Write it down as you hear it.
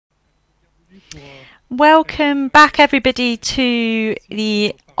Welcome back, everybody, to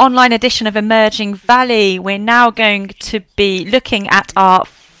the online edition of Emerging Valley. We're now going to be looking at our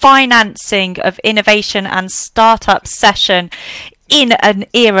financing of innovation and startup session in an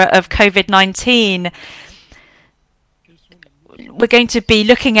era of COVID-19. We're going to be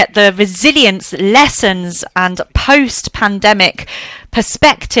looking at the resilience lessons and post-pandemic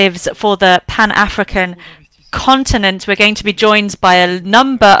perspectives for the Pan-African continent. We're going to be joined by a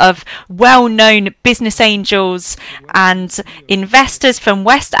number of well-known business angels and investors from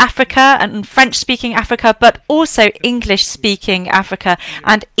West Africa and French-speaking Africa, but also English-speaking Africa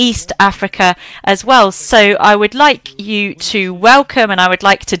and East Africa as well. So I would like you to welcome, and I would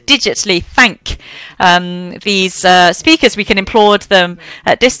like to digitally thank these speakers. We can applaud them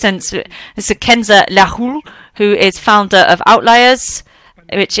at distance. This is Kenza Lahou, who is founder of Outliers,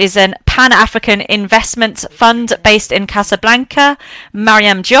 which is an Pan-African investment fund based in Casablanca.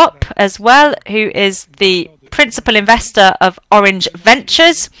 Mariam Diop as well, who is the principal investor of Orange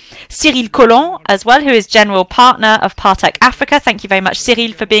Ventures. Cyril Collomb as well, who is general partner of Partech Africa. Thank you very much,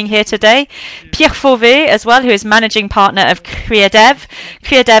 Cyril, for being here today. Pierre Fauvet as well, who is managing partner of CreaDev.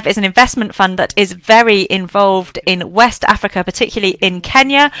 CreaDev is an investment fund that is very involved in West Africa, particularly in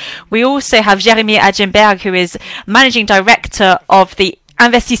Kenya. We also have Jérémy Adjemberg, who is managing director of the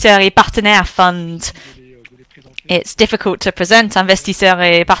Investisseurs et Partenaires Fund. It's difficult to present Investisseurs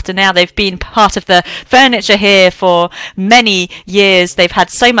et Partenaires. They've been part of the furniture here for many years. They've had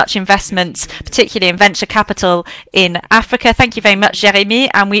so much investment, particularly in venture capital in Africa. Thank you very much,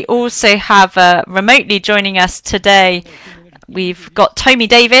 Jérémy. And we also have remotely joining us today, we've got Tommy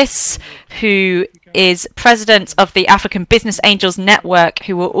Davis, who is president of the African Business Angels Network,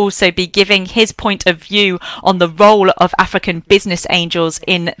 who will also be giving his point of view on the role of African business angels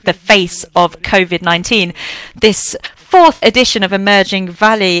in the face of COVID-19. This fourth edition of Emerging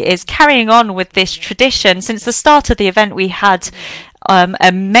Valley is carrying on with this tradition. Since the start of the event, we had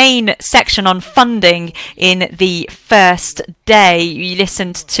a main section on funding in the first day. You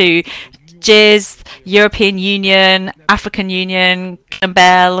listened to GIZ, European Union, African Union,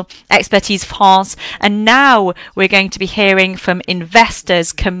 Bell, Expertise France, and now we're going to be hearing from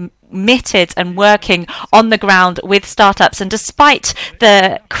investors committed and working on the ground with startups. And despite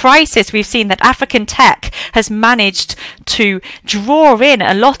the crisis, we've seen that African tech has managed to draw in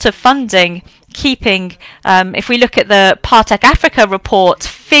a lot of funding, keeping, if we look at the Partech Africa report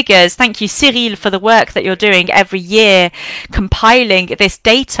figures, thank you, Cyril, for the work that you're doing every year compiling this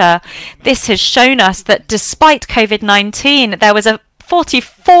data. This has shown us that despite COVID-19, there was a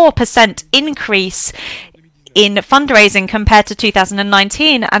 44% increase in fundraising compared to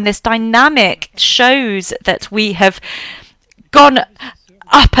 2019, and this dynamic shows that we have gone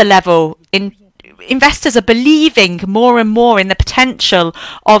up a level in investors are believing more and more in the potential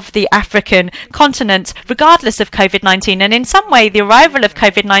of the African continent, regardless of COVID-19. And in some way, the arrival of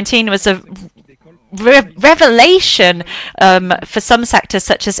COVID-19 was a revelation for some sectors,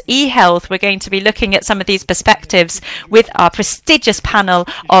 such as e-health. We're going to be looking at some of these perspectives with our prestigious panel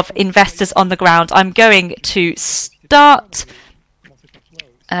of investors on the ground. I'm going to start.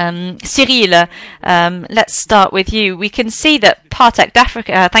 Cyril, let's start with you. We can see that Partech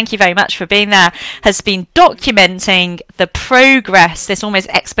Africa, thank you very much for being there, has been documenting the progress, this almost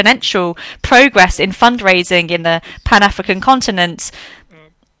exponential progress in fundraising in the Pan-African continent,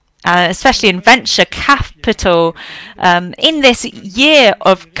 especially in venture capital. In this year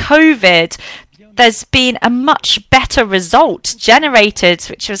of COVID, there's been a much better result generated,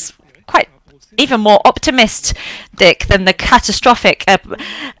 which was quite even more optimistic than the catastrophic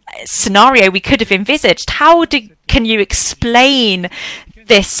scenario we could have envisaged. Can you explain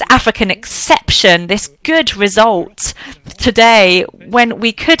this African exception, this good result today, when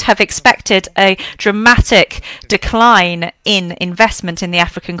we could have expected a dramatic decline in investment in the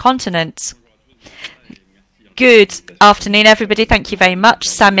African continent? Good afternoon, everybody. Thank you very much.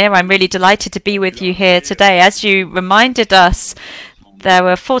 Samir, I'm really delighted to be with you here today. As you reminded us, there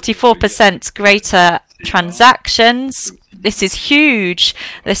were 44% greater transactions. This is huge.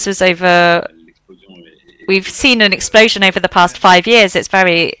 This was we've seen an explosion over the past 5 years. It's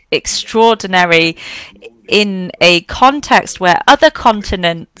very extraordinary in a context where other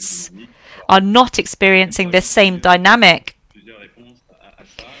continents are not experiencing this same dynamic.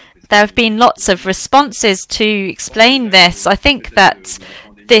 There have been lots of responses to explain this. I think that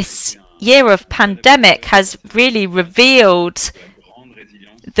this year of pandemic has really revealed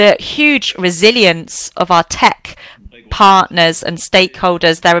the huge resilience of our tech partners and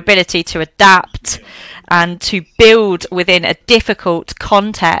stakeholders, their ability to adapt and to build within a difficult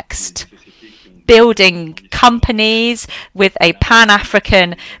context, building companies with a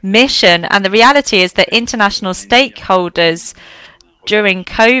Pan-African mission. And the reality is that international stakeholders, during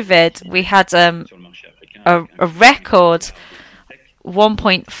COVID, we had a record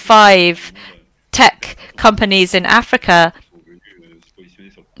 1.5 tech companies in Africa.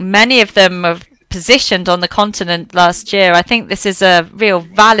 Many of them have positioned on the continent last year. I think this is a real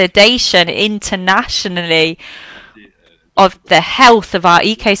validation internationally of the health of our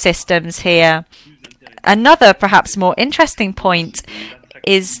ecosystems here. Another perhaps more interesting point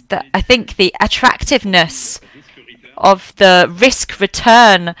is that I think the attractiveness of the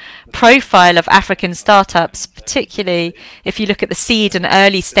risk-return profile of African startups, particularly if you look at the seed and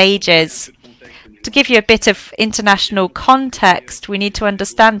early stages. To give you a bit of international context, we need to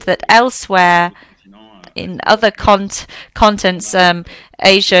understand that elsewhere in other continents,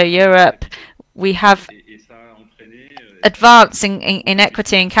 Asia, Europe, we have advancing in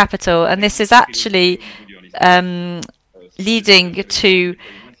equity and capital, and this is actually leading to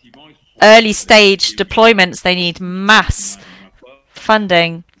early stage deployments. They need mass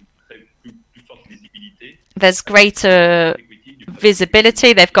funding. There's greater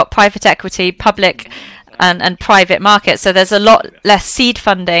visibility. They've got private equity, public and private markets. So there's a lot less seed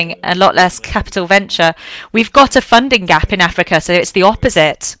funding, a lot less capital venture. We've got a funding gap in Africa, so it's the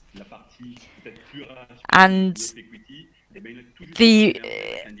opposite. And the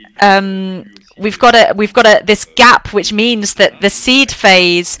we've got this gap, which means that the seed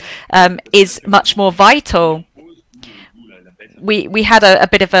phase is much more vital. We had a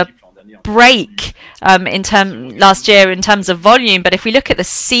bit of a break last year in terms of volume, but if we look at the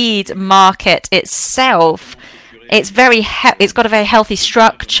seed market itself, it's got a very healthy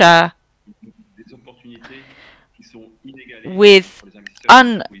structure with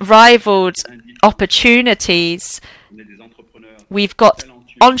unrivaled opportunities. We've got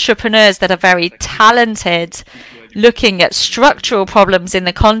entrepreneurs that are very talented, looking at structural problems in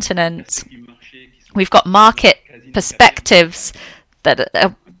the continent. We've got market perspectives that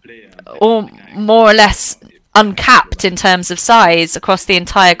are all more or less uncapped in terms of size across the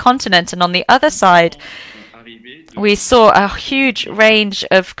entire continent. And on the other side, we saw a huge range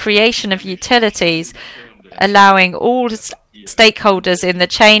of creation of utilities, allowing all stakeholders in the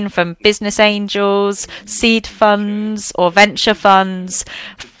chain, from business angels, seed funds or venture funds,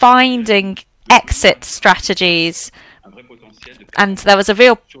 finding exit strategies. And there was a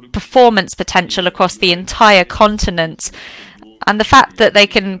real performance potential across the entire continent. And the fact that they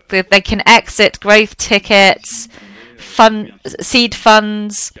can exit growth tickets, seed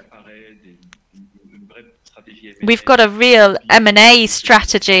funds. We've got a real M&A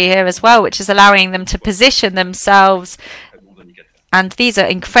strategy here as well, which is allowing them to position themselves. And these are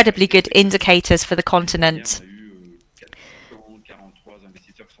incredibly good indicators for the continent.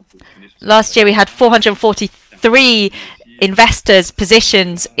 Last year we had 443 investors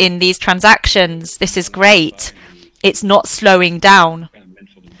positioned in these transactions. This is great. It's not slowing down.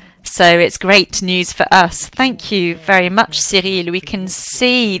 So it's great news for us. Thank you very much, Cyril. We can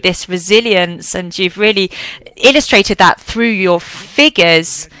see this resilience, and you've really illustrated that through your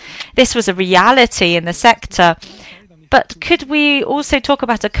figures. This was a reality in the sector. But could we also talk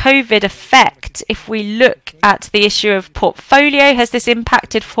about a COVID effect? If we look at the issue of portfolio, has this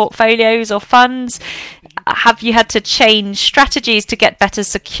impacted portfolios or funds? Have you had to change strategies to get better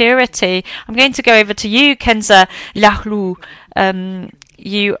security? I'm going to go over to you, Kenza Lahlou.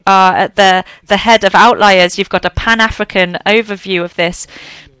 You are at the head of Outliers. You've got a Pan-African overview of this.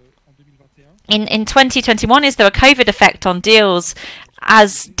 In 2021, is there a COVID effect on deals,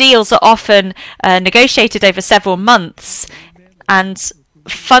 as deals are often negotiated over several months, and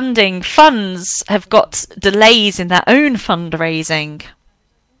funds have got delays in their own fundraising?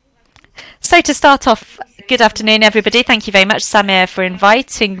 So to start off, good afternoon, everybody. Thank you very much, Samir, for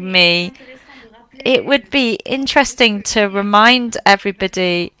inviting me. It would be interesting to remind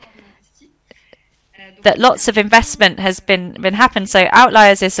everybody that lots of investment has been happened. So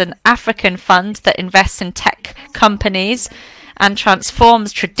Outliers is an African fund that invests in tech companies and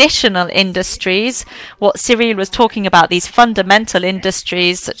transforms traditional industries. What Cyril was talking about, these fundamental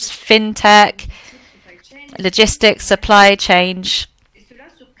industries such as fintech, logistics, supply chain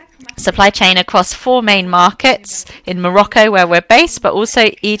across 4 main markets, in Morocco, where we're based, but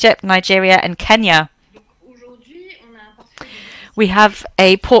also Egypt, Nigeria, and Kenya. We have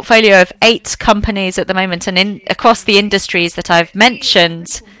a portfolio of 8 companies at the moment, and across the industries that I've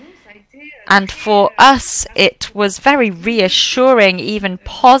mentioned. And for us, it was very reassuring, even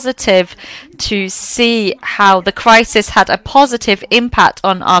positive, to see how the crisis had a positive impact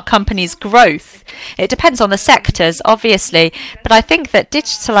on our company's growth. It depends on the sectors, obviously, but I think that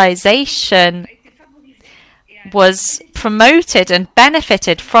digitalization was promoted and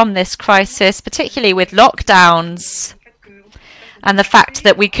benefited from this crisis, particularly with lockdowns and the fact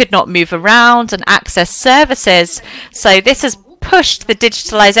that we could not move around and access services. So this has pushed the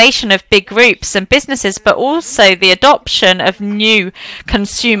digitalization of big groups and businesses, but also the adoption of new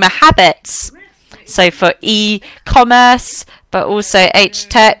consumer habits. So for e-commerce, but also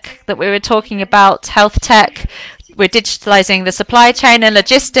H-tech that we were talking about, health tech, we're digitalizing the supply chain and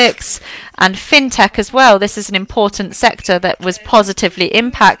logistics, and fintech as well. This is an important sector that was positively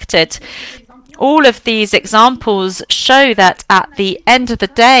impacted. All of these examples show that at the end of the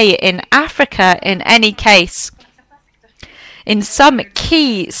day in Africa, in any case, in some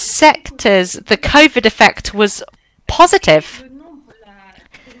key sectors, the COVID effect was positive.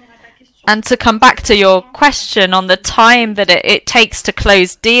 And to come back to your question on the time that it takes to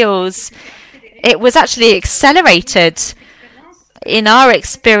close deals, it was actually accelerated. In our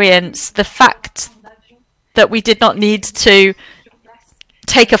experience, the fact that we did not need to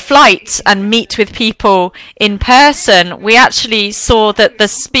take a flight and meet with people in person, we actually saw that the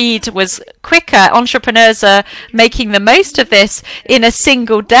speed was quicker. Entrepreneurs are making the most of this. In a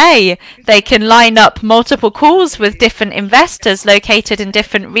single day, they can line up multiple calls with different investors located in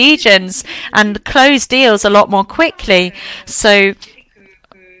different regions and close deals a lot more quickly. So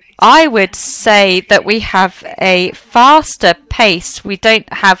I would say that we have a faster pace. We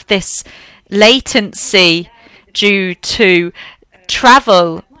don't have this latency due to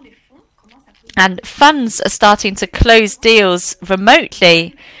travel, and funds are starting to close deals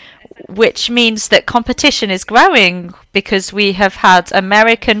remotely, which means that competition is growing because we have had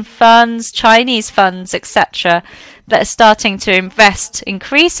American funds, Chinese funds, etc., that are starting to invest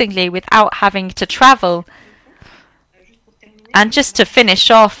increasingly without having to travel. And just to finish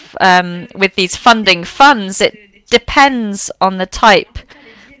off with these funding funds, it depends on the type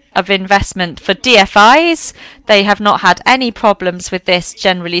of investment. For DFIs, they have not had any problems with this,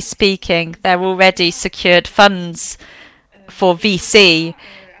 generally speaking. They're already secured funds for VC.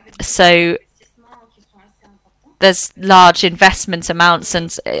 So there's large investment amounts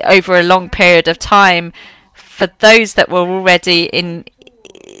and over a long period of time. For those that were already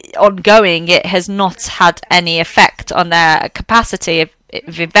ongoing, it has not had any effect on their capacity of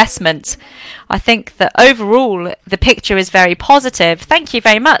investment. I think that overall the picture is very positive. Thank you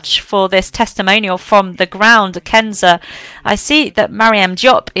very much for this testimonial from the ground, Kenza. I see that Mariam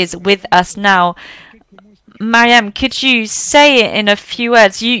Diop is with us now. Mariam, could you say in a few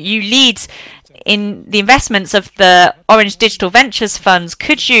words, you lead in the investments of the Orange Digital Ventures funds.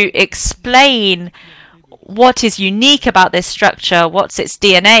 Could you explain what is unique about this structure, what's its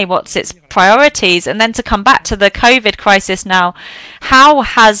DNA, what's its priorities? And then to come back to the COVID crisis now, how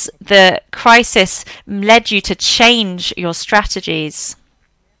has the crisis led you to change your strategies?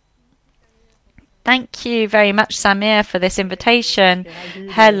 Thank you very much, Samir, for this invitation.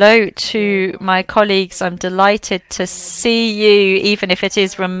 Hello to my colleagues. I'm delighted to see you, even if it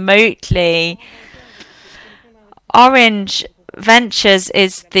is remotely. Orange Ventures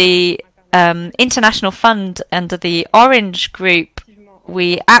is the international fund under the Orange Group.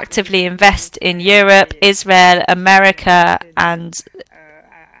 We actively invest in Europe, Israel, America, and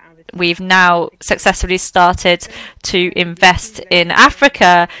we've now successfully started to invest in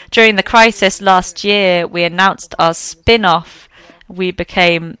Africa. During the crisis last year, we announced our spin-off. We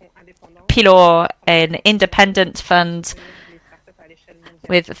became Pilor, an independent fund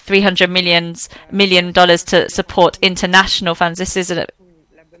with $300 million to support international funds. This is an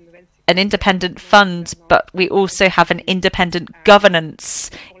independent fund, but we also have an independent governance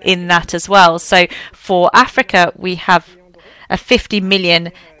in that as well. So for Africa, we have a 50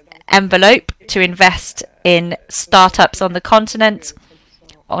 million envelope to invest in startups on the continent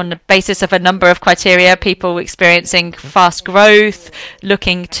on the basis of a number of criteria: people experiencing fast growth,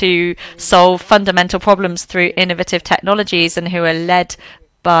 looking to solve fundamental problems through innovative technologies, and who are led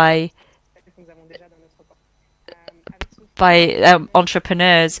by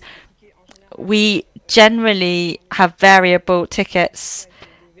entrepreneurs. We generally have variable tickets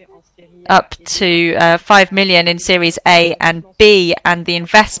up to 5 million in Series A and B, and the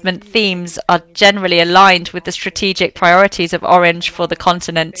investment themes are generally aligned with the strategic priorities of Orange for the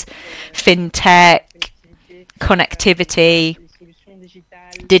continent: fintech, connectivity,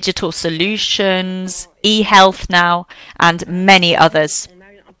 digital solutions, e-health now, and many others.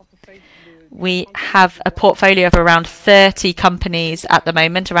 We have a portfolio of around 30 companies at the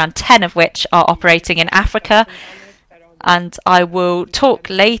moment, around 10 of which are operating in Africa. And I will talk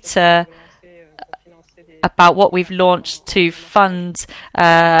later about what we've launched to fund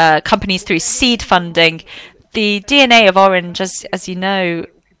companies through seed funding. The DNA of Orange, as you know,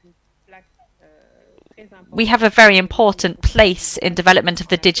 we have a very important place in development of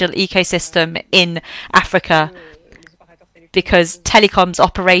the digital ecosystem in Africa, because telecoms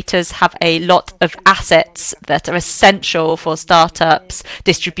operators have a lot of assets that are essential for startups,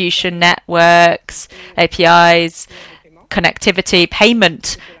 distribution networks, APIs, connectivity,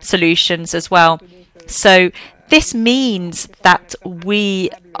 payment solutions as well. So this means that we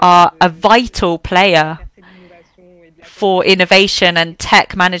are a vital player for innovation and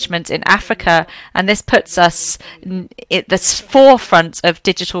tech management in Africa, and this puts us at the forefront of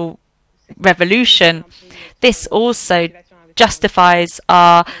digital revolution. This also justifies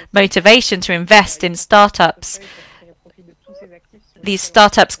our motivation to invest in startups. These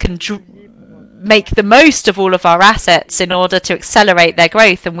startups can make the most of all of our assets in order to accelerate their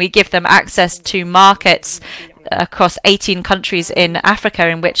growth, and we give them access to markets across 18 countries in Africa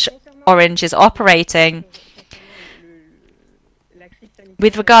in which Orange is operating.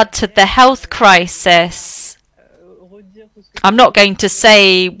 With regard to the health crisis, I'm not going to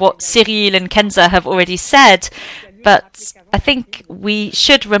say what Cyril and Kenza have already said, but I think we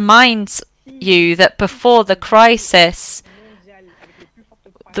should remind you that before the crisis,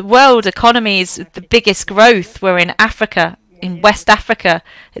 the world economies, the biggest growth were in Africa, in West Africa.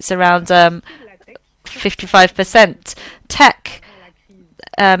 It's around 55%. Tech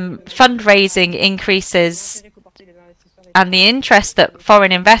fundraising increases, and the interest that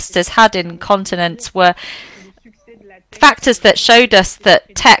foreign investors had in continents were factors that showed us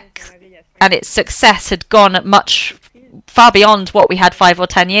that tech and its success had gone much far beyond what we had 5 or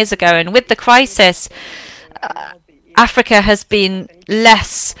 10 years ago. And with the crisis, Africa has been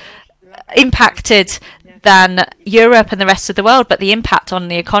less impacted than Europe and the rest of the world, but the impact on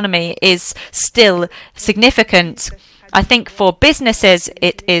the economy is still significant. I think for businesses,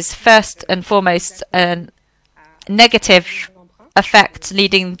 it is first and foremost a negative effect,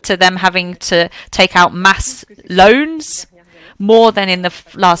 leading to them having to take out mass loans, more than in the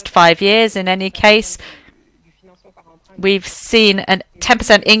last 5 years in any case. We've seen a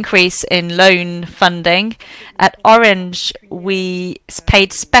 10% increase in loan funding. At Orange, we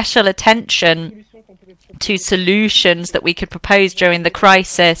paid special attention to solutions that we could propose during the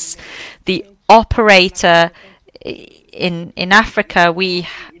crisis. The operator in Africa, we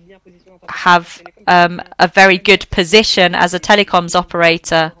have a very good position as a telecoms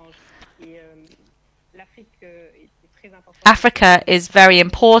operator. Africa is very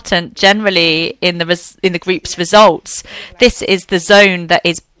important generally in the group's results. This is the zone that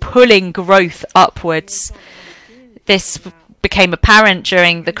is pulling growth upwards. This became apparent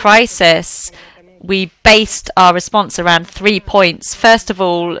during the crisis. We based our response around 3 points. First of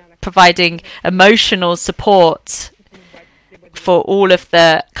all, providing emotional support for all of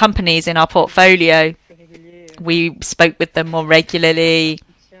the companies in our portfolio. We spoke with them more regularly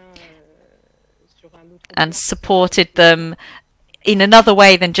and supported them in another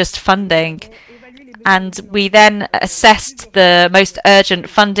way than just funding. And we then assessed the most urgent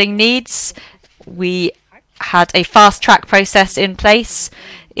funding needs. We had a fast-track process in place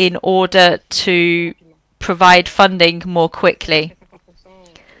in order to provide funding more quickly.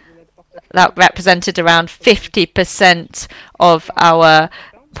 That represented around 50% of our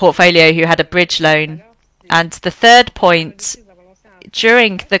portfolio who had a bridge loan. And the third point,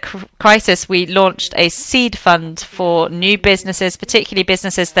 during the crisis, we launched a seed fund for new businesses, particularly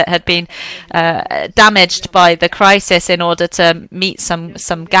businesses that had been damaged by the crisis, in order to meet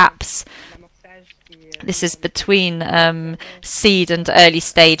some gaps. This is between seed and early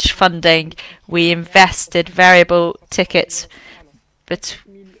stage funding. We invested variable tickets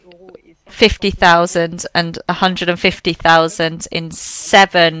between 50,000 and 150,000 in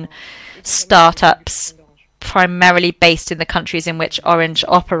 7 startups, primarily based in the countries in which Orange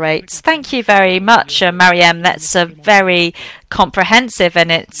operates. Thank you very much, Mariam. That's very comprehensive,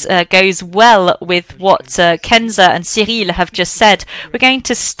 and it goes well with what Kenza and Cyril have just said. We're going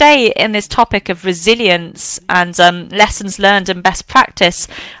to stay in this topic of resilience and lessons learned and best practice.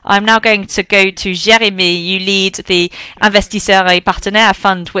 I'm now going to go to Jérémy. You lead the Investisseurs et Partenaires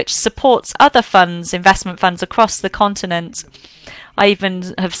Fund, which supports other funds, investment funds across the continent. I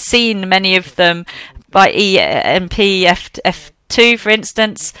even have seen many of them by EMP F2, for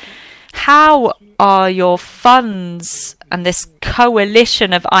instance. How are your funds and this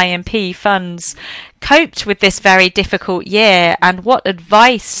coalition of IMP funds coped with this very difficult year, and what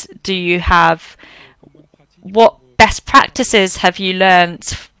advice do you have? What best practices have you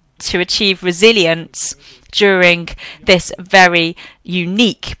learned to achieve resilience during this very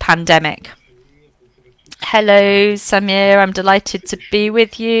unique pandemic? Hello, Samir. I'm delighted to be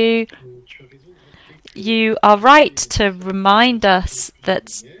with you. You are right to remind us that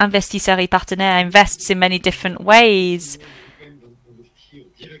Investisseurs et Partenaires invests in many different ways.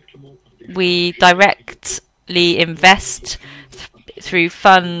 We directly invest through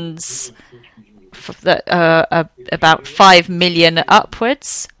funds that are about 5 million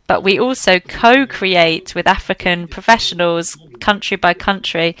upwards, but we also co-create with African professionals, country by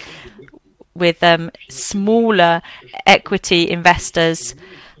country, with smaller equity investors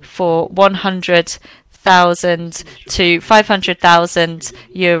for 100,000 to 500,000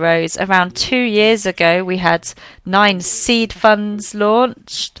 euros. Around 2 years ago, we had 9 seed funds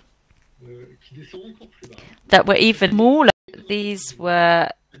launched that were even smaller. These were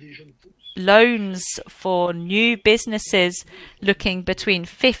loans for new businesses looking between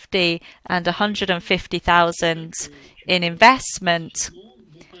 50 and 150,000 in investment.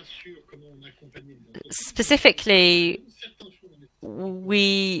 Specifically,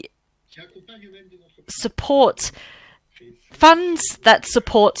 we support funds that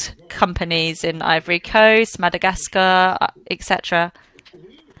support companies in Ivory Coast, Madagascar, etc.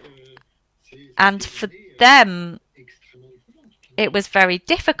 And for them, it was very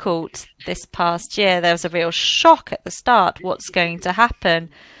difficult this past year. There was a real shock at the start. What's going to happen?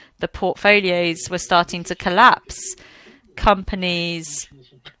 The portfolios were starting to collapse. Companies,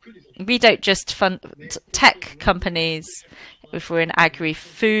 we don't just fund tech companies. If we're in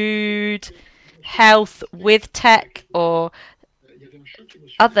agri-food, health with tech, or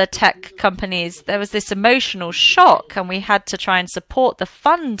other tech companies, there was this emotional shock, and we had to try and support the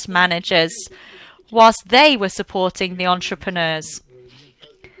fund managers whilst they were supporting the entrepreneurs.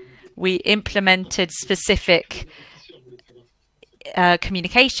 We implemented specific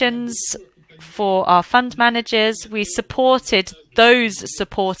communications for our fund managers. We supported those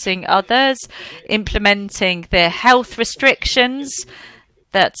supporting others, implementing the health restrictions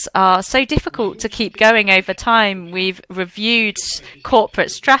that are so difficult to keep going over time. We've reviewed corporate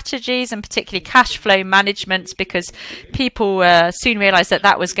strategies and particularly cash flow management, because people soon realized that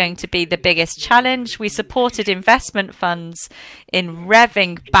that was going to be the biggest challenge. We supported investment funds in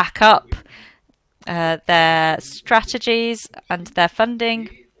revving back up their strategies and their funding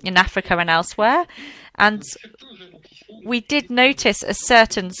in Africa and elsewhere. And we did notice a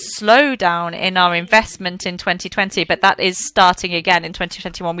certain slowdown in our investment in 2020, but that is starting again in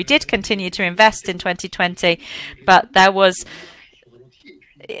 2021. We did continue to invest in 2020, but there was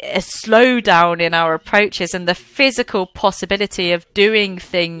a slowdown in our approaches, and the physical possibility of doing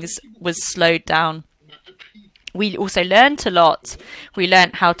things was slowed down. We also learned a lot. We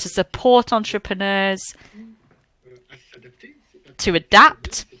learned how to support entrepreneurs to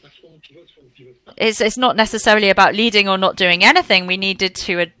adapt. It's not necessarily about leading or not doing anything. We needed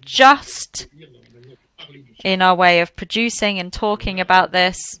to adjust in our way of producing and talking about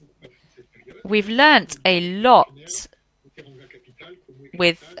this. We've learnt a lot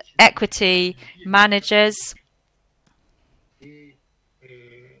with equity managers.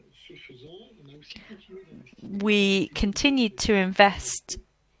 We continued to invest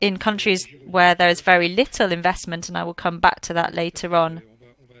in countries where there is very little investment, and I will come back to that later on.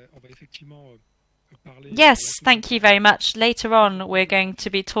 Yes, thank you very much. Later on, we're going to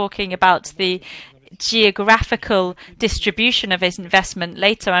be talking about the geographical distribution of investment.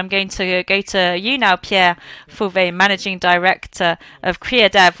 Later, I'm going to go to you now, Pierre Fauvet, Managing Director of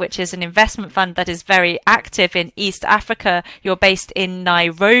CreaDev, which is an investment fund that is very active in East Africa. You're based in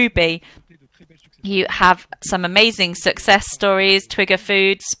Nairobi. You have some amazing success stories, Twigger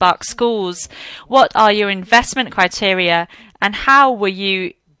Food, Spark Schools. What are your investment criteria, and how were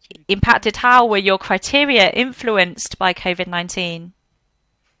you impacted? How were your criteria influenced by COVID-19?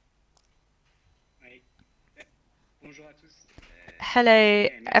 Hello,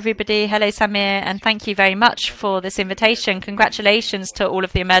 everybody. Hello, Samir, and thank you very much for this invitation. Congratulations to all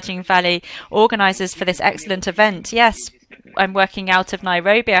of the Emerging Valley organisers for this excellent event. Yes, I'm working out of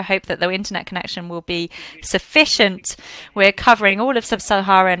Nairobi. I hope that the internet connection will be sufficient. We're covering all of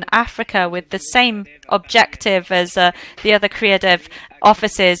sub-Saharan Africa with the same objective as the other CreaDev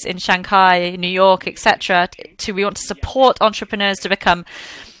offices in Shanghai, New York, etc. We want to support entrepreneurs to become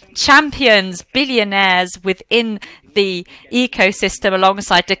champions, billionaires within the ecosystem,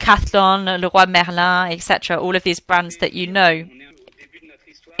 alongside Decathlon, Leroy Merlin, etc. All of these brands that you know.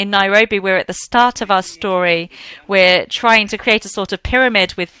 In Nairobi, we're at the start of our story. We're trying to create a sort of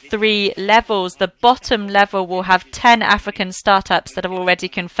pyramid with 3 levels. The bottom level will have 10 African startups that are already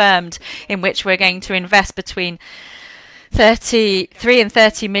confirmed, in which we're going to invest between 33 and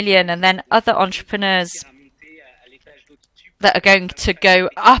 30 million, and then other entrepreneurs that are going to go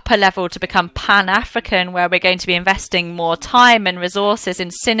up a level to become Pan-African, where we're going to be investing more time and resources in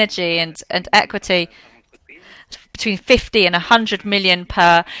synergy and equity, between 50 and 100 million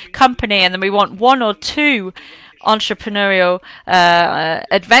per company. And then we want 1 or 2 entrepreneurial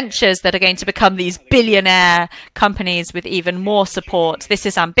adventures that are going to become these billionaire companies with even more support. This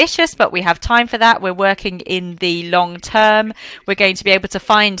is ambitious, but we have time for that. We're working in the long term. We're going to be able to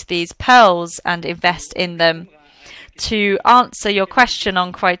find these pearls and invest in them. To answer your question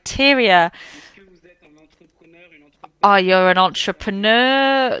on criteria, are you an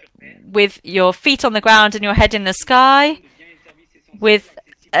entrepreneur with your feet on the ground and your head in the sky, with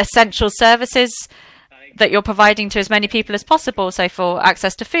essential services that you're providing to as many people as possible, so for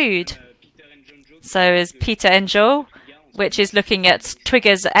access to food? So is Peter and Joe, which is looking at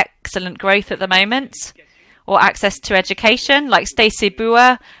Twigger's excellent growth at the moment, or access to education, like Stacey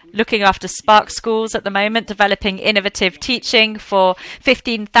Bua, looking after Spark schools at the moment, developing innovative teaching for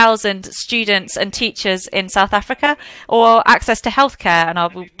 15,000 students and teachers in South Africa, or access to healthcare, and I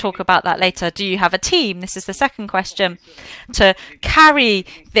will talk about that later. Do you have a team? This is the second question. To carry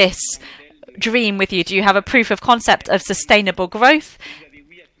this dream with you, do you have a proof of concept of sustainable growth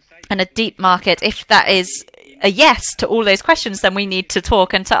and a deep market? If that is a yes to all those questions, then we need to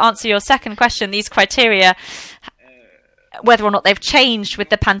talk. And to answer your second question, these criteria, whether or not they've changed with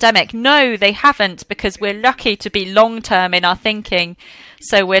the pandemic, no, they haven't, because we're lucky to be long-term in our thinking.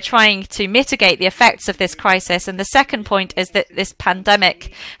 So we're trying to mitigate the effects of this crisis. And the second point is that this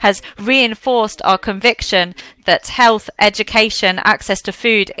pandemic has reinforced our conviction that health, education, access to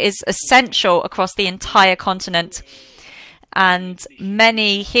food is essential across the entire continent. And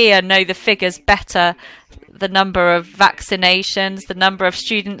many here know the figures better. The number of vaccinations, the number of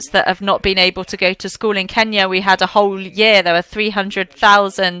students that have not been able to go to school. In Kenya, we had a whole year, there were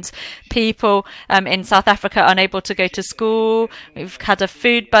 300,000 people in South Africa unable to go to school. We've had a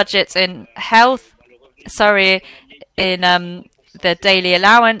food budget in health, in the daily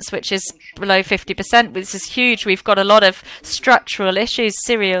allowance, which is below 50%. This is huge. We've got a lot of structural issues.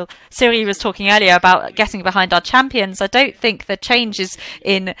 Siri was talking earlier about getting behind our champions. I don't think the change is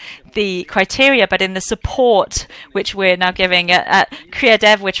in the criteria, but in the support which we're now giving. At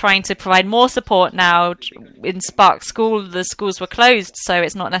CreaDev, we're trying to provide more support now. In Spark School, the schools were closed, so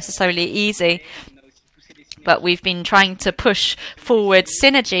it's not necessarily easy. But we've been trying to push forward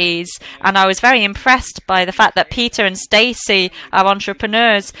synergies, and I was very impressed by the fact that Peter and Stacey, our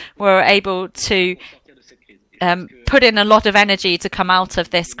entrepreneurs, were able to put in a lot of energy to come out of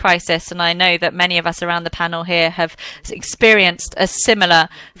this crisis. And I know that many of us around the panel here have experienced a similar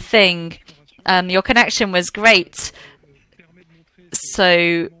thing. Your connection was great.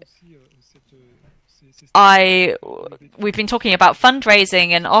 So we've been talking about fundraising,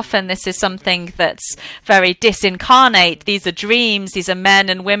 and often this is something that's very disincarnate. These are dreams, these are men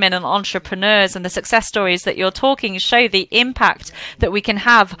and women and entrepreneurs, and the success stories that you're talking show the impact that we can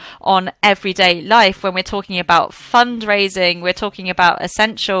have on everyday life. When we're talking about fundraising, we're talking about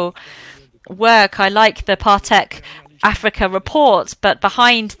essential work. I like the Partech Africa report, but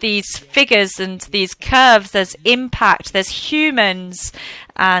behind these figures and these curves, there's impact, there's humans,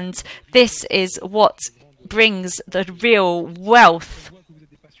 and this is what brings the real wealth.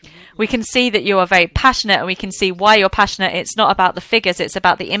 We can see that you are very passionate, and we can see why you're passionate. It's not about the figures, it's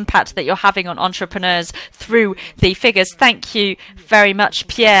about the impact that you're having on entrepreneurs through the figures. Thank you very much,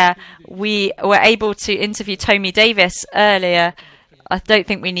 Pierre. We were able to interview Tommy Davis earlier. I don't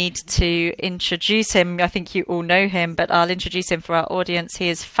think we need to introduce him. I think you all know him, but I'll introduce him for our audience. He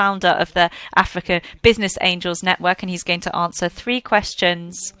is founder of the Africa Business Angels Network, and he's going to answer 3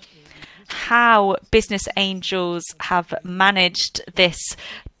 questions. How business angels have managed this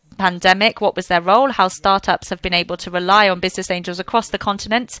pandemic, what was their role, how startups have been able to rely on business angels across the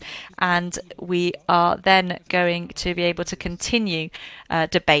continent, and we are then going to be able to continue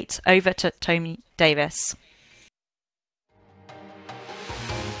debate. Over to Tommy Davis.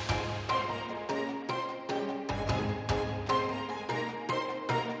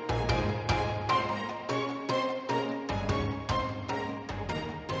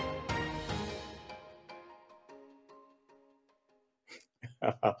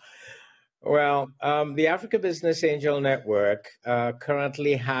 Well, the Africa Business Angel Network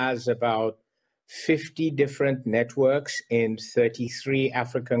currently has about 50 different networks in 33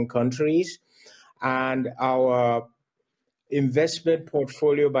 African countries. And our investment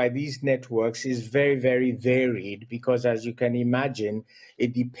portfolio by these networks is very, very varied because, as you can imagine,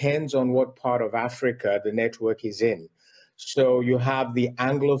 it depends on what part of Africa the network is in. So you have the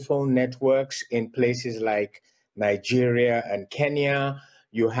Anglophone networks in places like Nigeria and Kenya.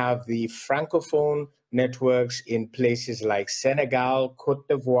 You have the Francophone networks in places like Senegal, Cote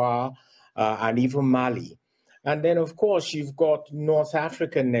d'Ivoire, and even Mali. And then, of course, you've got North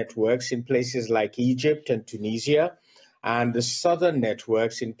African networks in places like Egypt and Tunisia, and the southern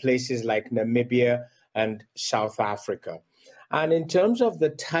networks in places like Namibia and South Africa. And in terms of the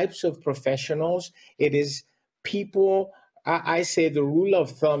types of professionals, it is people. I say the rule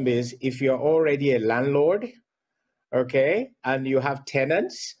of thumb is if you're already a landlord, okay, and you have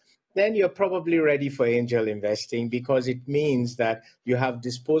tenants, then you're probably ready for angel investing because it means that you have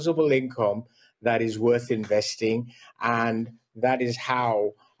disposable income that is worth investing. And that is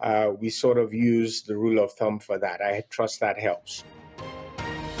how we sort of use the rule of thumb for that. I trust that helps.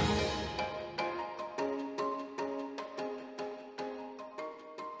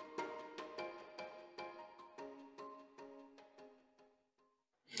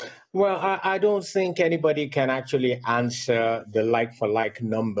 Well, I don't think anybody can actually answer the like for like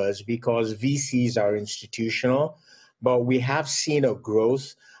numbers because VCs are institutional, but we have seen a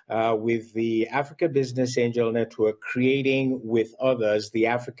growth with the Africa Business Angel Network creating with others the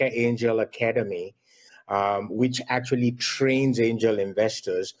Africa Angel Academy, which actually trains angel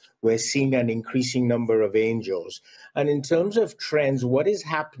investors. We're seeing an increasing number of angels. And in terms of trends, what is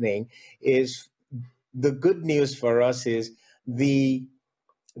happening is the good news for us is the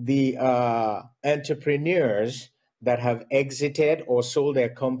entrepreneurs that have exited or sold their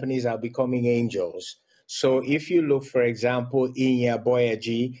companies are becoming angels. So if you look, for example, Inya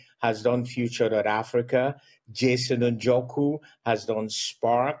Boyaji has done Future.Africa, Jason Njoku has done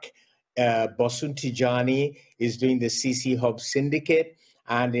Spark, Bosun Tijani is doing the CC Hub Syndicate,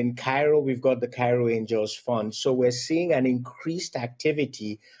 and in Cairo, we've got the Cairo Angels Fund. So we're seeing an increased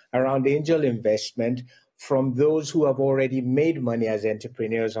activity around angel investment from those who have already made money as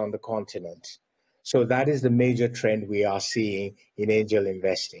entrepreneurs on the continent. So that is the major trend we are seeing in angel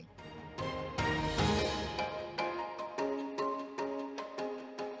investing.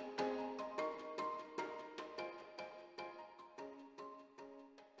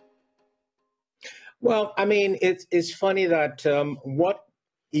 Well, I mean, it's funny that what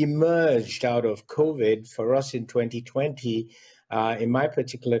emerged out of COVID for us in 2020, in my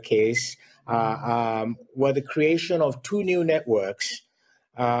particular case, were the creation of two new networks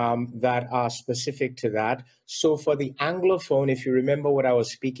that are specific to that. So for the Anglophone, if you remember what I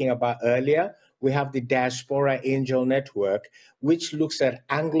was speaking about earlier, we have the Diaspora Angel Network, which looks at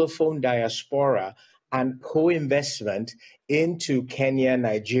Anglophone diaspora and co-investment into Kenya,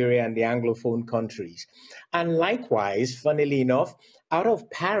 Nigeria, and the Anglophone countries. And likewise, funnily enough, out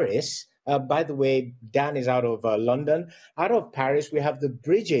of Paris, by the way, Dan is out of London. Out of Paris, we have the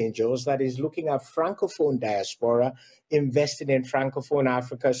Bridge Angels that is looking at Francophone diaspora, investing in Francophone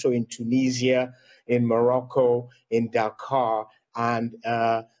Africa, so in Tunisia, in Morocco, in Dakar, and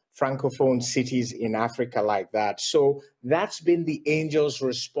Francophone cities in Africa like that. So that's been the Angels'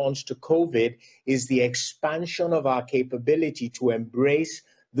 response to COVID, is the expansion of our capability to embrace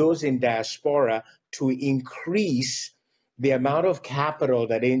those in diaspora to increase the amount of capital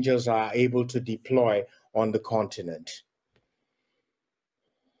that angels are able to deploy on the continent.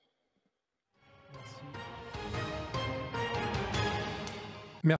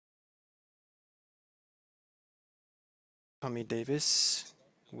 Tommy Davis.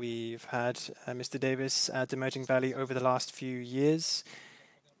 We've had Mr. Davis at Emerging Valley over the last few years.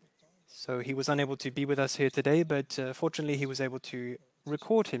 So he was unable to be with us here today, but fortunately he was able to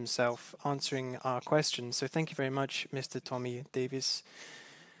record himself answering our questions. So thank you very much, Mr. Tommy Davis.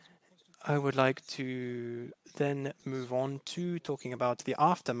 I would like to then move on to talking about the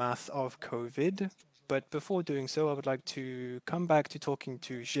aftermath of COVID. But before doing so, I would like to come back to talking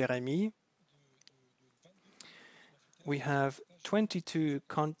to Jérémy. We have 22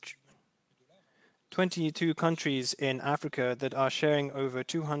 countries in Africa that are sharing over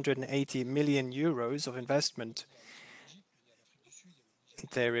 280 million euros of investment.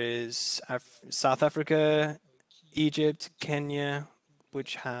 There is South Africa, Egypt, Kenya,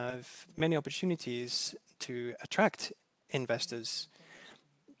 which have many opportunities to attract investors.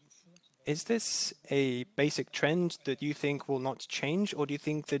 Is this a basic trend that you think will not change, or do you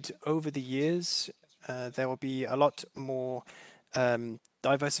think that over the years there will be a lot more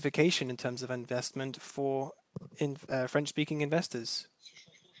diversification in terms of investment for French-speaking investors?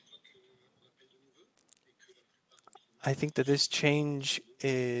 I think that this change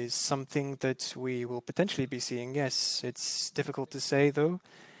is something that we will potentially be seeing. Yes, it's difficult to say though.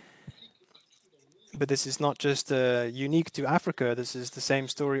 But this is not just unique to Africa. This is the same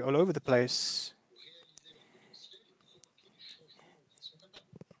story all over the place.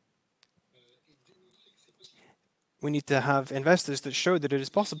 we need to have investors that show that it is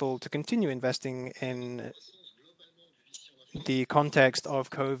possible to continue investing in the context of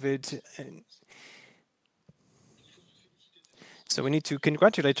COVID. So we need to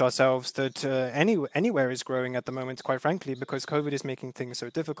congratulate ourselves that anywhere is growing at the moment, quite frankly, because COVID is making things so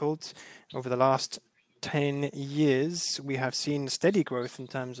difficult. Over the last 10 years, we have seen steady growth in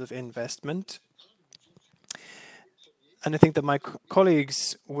terms of investment. And I think that my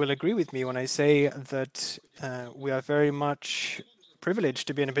colleagues will agree with me when I say that we are very much privileged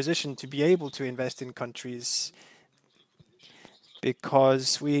to be in a position to be able to invest in countries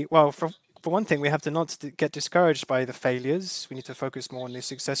because well, for one thing, we have to not get discouraged by the failures. We need to focus more on the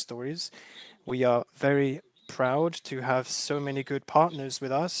success stories. We are very proud to have so many good partners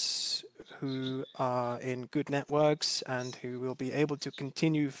with us who are in good networks and who will be able to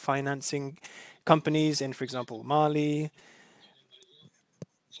continue financing companies in, for example, Mali.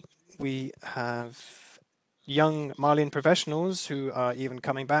 We have young Malian professionals who are even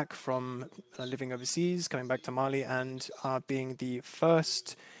coming back from living overseas, coming back to Mali, and are being the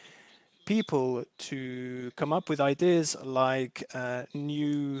first people to come up with ideas like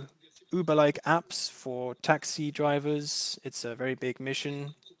new Uber-like apps for taxi drivers. It's a very big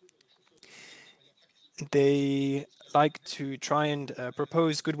mission. They like to try and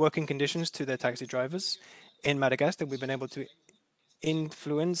propose good working conditions to their taxi drivers. In Madagascar, we've been able to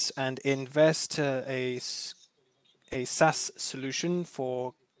influence and invest a SaaS solution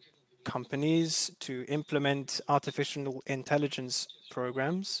for companies to implement artificial intelligence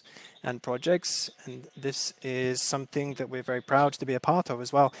programs and projects. And this is something that we're very proud to be a part of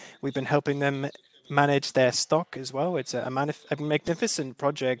as well. We've been helping them manage their stock as well. It's a magnificent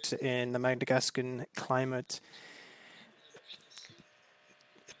project in the Madagascan climate.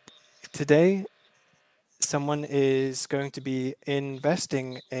 Today, someone is going to be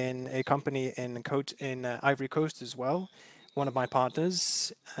investing in a company in Ivory Coast as well, one of my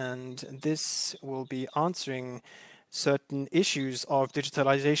partners, and this will be answering certain issues of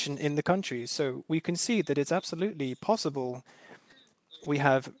digitalization in the country. So we can see that it's absolutely possible. We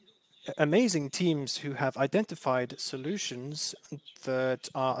have amazing teams who have identified solutions that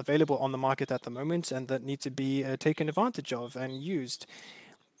are available on the market at the moment and that need to be taken advantage of and used.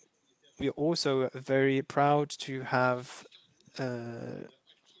 We are also very proud to have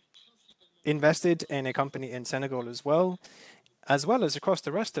invested in a company in Senegal as well as across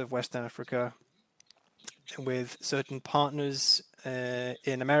the rest of West Africa with certain partners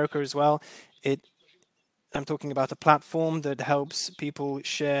in America as well. I'm talking about a platform that helps people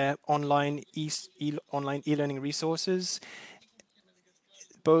share online e-learning resources,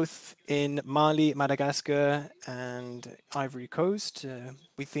 both in Mali, Madagascar, and Ivory Coast.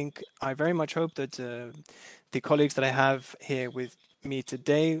 I very much hope that the colleagues that I have here with me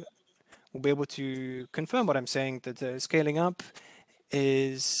today will be able to confirm what I'm saying, that scaling up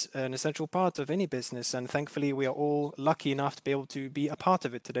is an essential part of any business, and thankfully we are all lucky enough to be able to be a part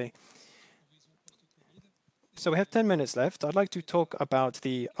of it today. So we have 10 minutes left. I'd like to talk about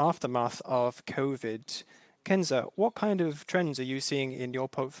the aftermath of COVID. Kenza, what kind of trends are you seeing in your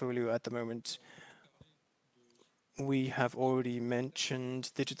portfolio at the moment? We have already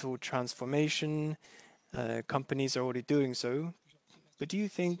mentioned digital transformation. Companies are already doing so. But do you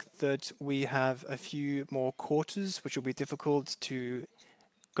think that we have a few more quarters which will be difficult to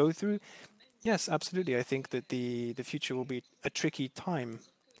go through? Yes, absolutely. I think that the future will be a tricky time.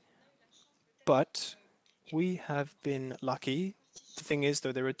 But we have been lucky. The thing is,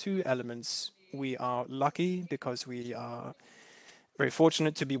 though, there are two elements. We are lucky because we are very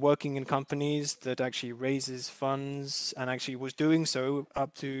fortunate to be working in companies that actually raises funds and actually was doing so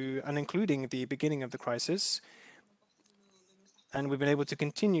up to and including the beginning of the crisis. And we've been able to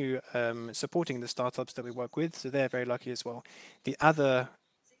continue supporting the startups that we work with, so they're very lucky as well. The other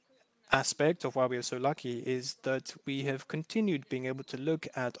aspect of why we are so lucky is that we have continued being able to look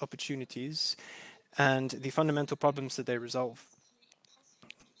at opportunities and the fundamental problems that they resolve.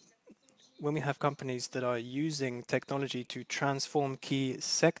 When we have companies that are using technology to transform key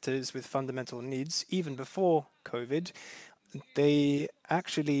sectors with fundamental needs, even before COVID, they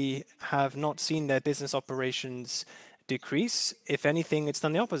actually have not seen their business operations decrease. If anything, it's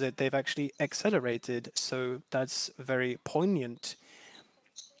done the opposite. They've actually accelerated. So that's very poignant.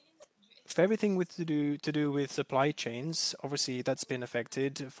 For everything to do with supply chains, obviously that's been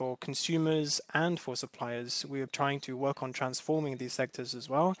affected for consumers and for suppliers. We are trying to work on transforming these sectors as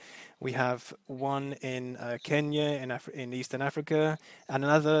well. We have one in Kenya, in Eastern Africa, and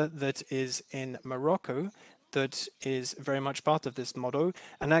another that is in Morocco that is very much part of this model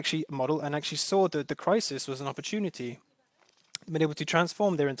and actually saw that the crisis was an opportunity. Been able to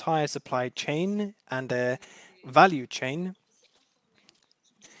transform their entire supply chain and their value chain,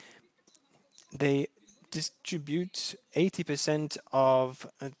 they distribute 80% of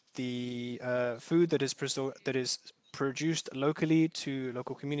the food that is produced locally to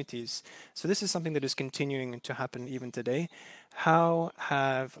local communities. So this is something that is continuing to happen even today. How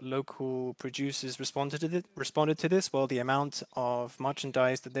have local producers responded to this? Well, the amount of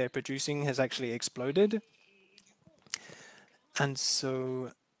merchandise that they're producing has actually exploded. And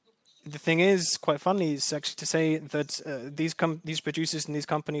so the thing is, quite funny, is actually to say that these producers and these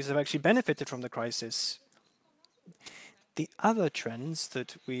companies have actually benefited from the crisis. The other trends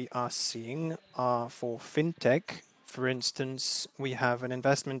that we are seeing are for fintech. For instance, we have an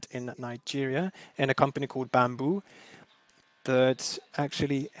investment in Nigeria in a company called Bamboo that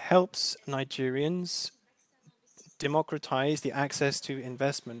actually helps Nigerians democratize the access to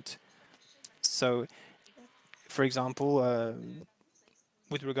investment. So, for example,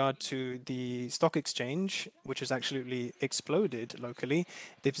 with regard to the stock exchange, which has absolutely exploded locally,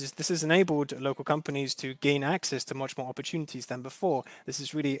 this has enabled local companies to gain access to much more opportunities than before. This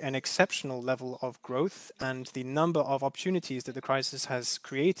is really an exceptional level of growth, and the number of opportunities that the crisis has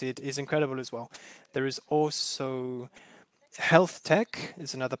created is incredible as well. There is also health tech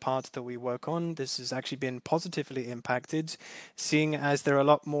is another part that we work on. This has actually been positively impacted, seeing as there are a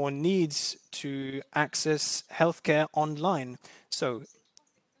lot more needs to access healthcare online. So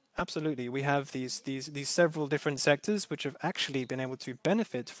absolutely, we have these several different sectors which have actually been able to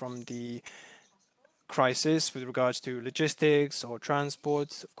benefit from the crisis with regards to logistics or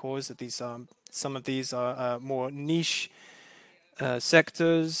transport. Of course, that these some of these are more niche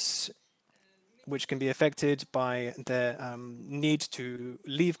sectors which can be affected by their need to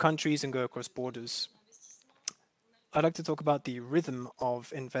leave countries and go across borders. I'd like to talk about the rhythm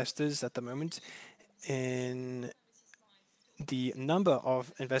of investors at the moment. In the number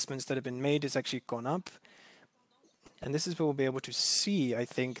of investments that have been made has actually gone up. And this is where we'll be able to see, I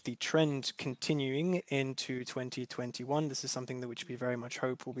think, the trend continuing into 2021. This is something that which we very much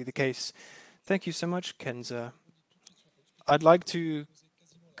hope will be the case. Thank you so much, Kenza. I'd like to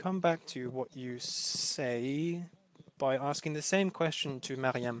come back to what you say by asking the same question to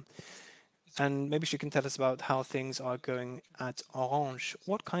Mariam. And maybe she can tell us about how things are going at Orange.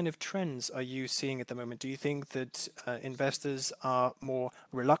 What kind of trends are you seeing at the moment? Do you think that investors are more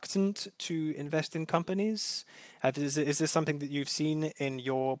reluctant to invest in companies? Is this something that you've seen in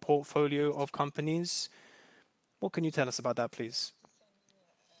your portfolio of companies? What can you tell us about that, please?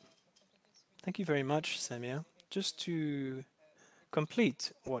 Thank you very much, Samia. Just to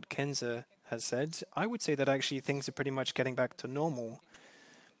complete what Kenza has said, I would say that actually things are pretty much getting back to normal.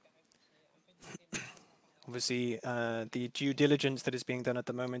 Obviously, the due diligence that is being done at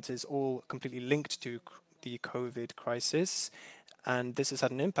the moment is all completely linked to the COVID crisis, and this has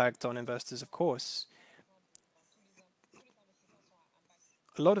had an impact on investors, of course.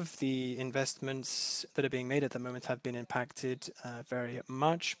 A lot of the investments that are being made at the moment have been impacted very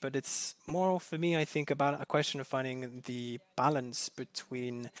much, but it's more for me, I think, about a question of finding the balance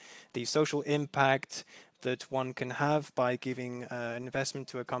between the social impact that one can have by giving an investment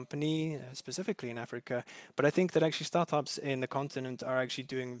to a company, specifically in Africa. But I think that actually startups in the continent are actually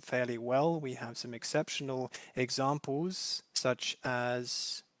doing fairly well. We have some exceptional examples, such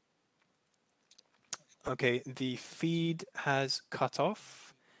as, okay, the feed has cut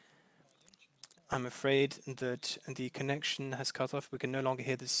off. I'm afraid that the connection has cut off. We can no longer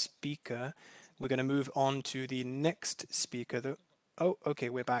hear the speaker. We're going to move on to the next speaker. Oh, okay,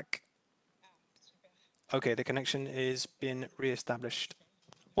 we're back. Okay, the connection is been re-established.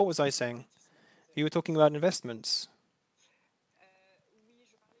 What was I saying? You were talking about investments.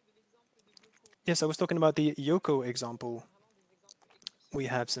 Yes, I was talking about the Yoko example. We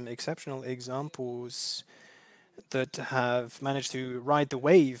have some exceptional examples that have managed to ride the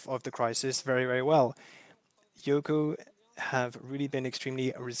wave of the crisis very, very well. Yoko have really been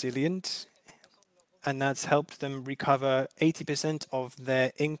extremely resilient, and that's helped them recover 80% of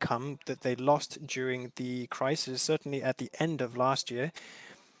their income that they lost during the crisis, certainly at the end of last year.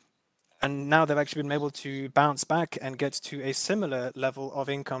 And now they've actually been able to bounce back and get to a similar level of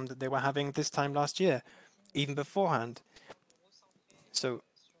income that they were having this time last year, even beforehand. So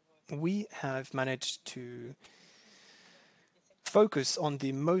we have managed to focus on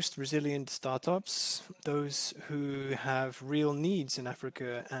the most resilient startups, those who have real needs in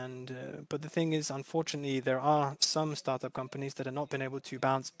Africa. And but the thing is, unfortunately, there are some startup companies that have not been able to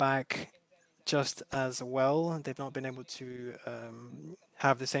bounce back just as well. They've not been able to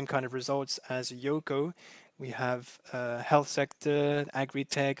have the same kind of results as Yoko. We have health sector,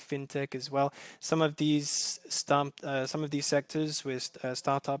 agri-tech, fintech as well. Some of these sectors with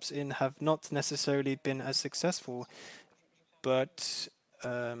startups in have not necessarily been as successful, but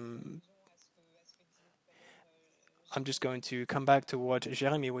I'm just going to come back to what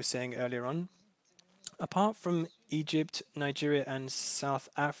Jeremy was saying earlier on. Apart from Egypt, Nigeria, and South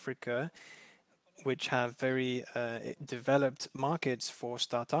Africa, which have very developed markets for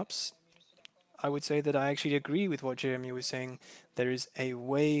startups, I would say that I actually agree with what Jeremy was saying. There is a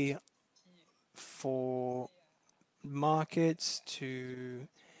way for markets to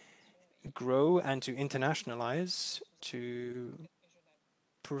grow and to internationalize, to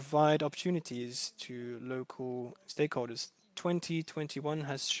provide opportunities to local stakeholders. 2021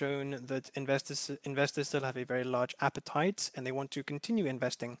 has shown that investors still have a very large appetite and they want to continue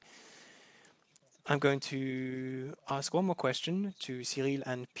investing. I'm going to ask one more question to Cyril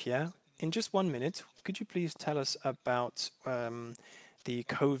and Pierre. In just 1 minute, could you please tell us about the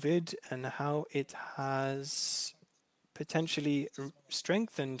COVID and how it has potentially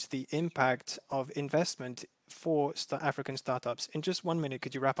strengthened the impact of investment for African startups? In just 1 minute,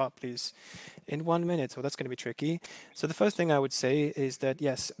 could you wrap up, please? In 1 minute, well, that's going to be tricky. So the first thing I would say is that,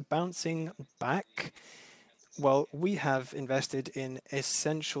 yes, bouncing back, well, we have invested in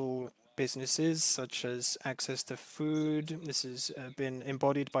essential businesses such as access to food. This has been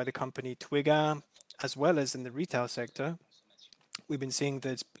embodied by the company Twiga, as well as in the retail sector. We've been seeing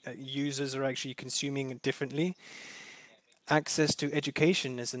that users are actually consuming differently. Access to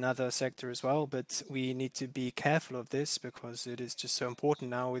education is another sector as well, but we need to be careful of this because it is just so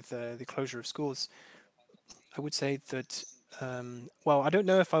important now with the closure of schools. I would say that, well, I don't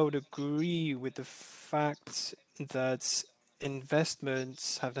know if I would agree with the fact that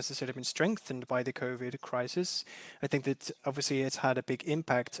investments have necessarily been strengthened by the COVID crisis. I think that obviously it's had a big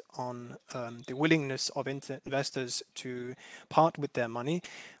impact on the willingness of investors to part with their money.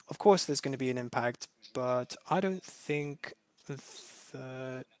 Of course, there's going to be an impact, but I don't think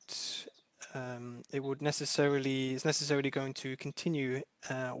that it would necessarily is necessarily going to continue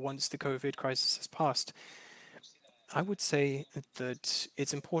once the COVID crisis has passed. I would say that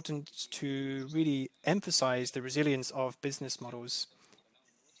it's important to really emphasize the resilience of business models.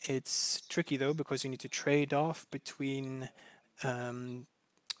 It's tricky though, because you need to trade off between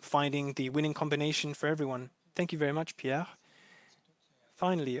finding the winning combination for everyone. Thank you very much, Pierre.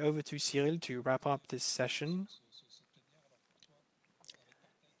 Finally, over to Cyril to wrap up this session.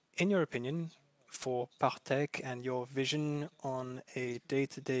 In your opinion, for Partech and your vision on a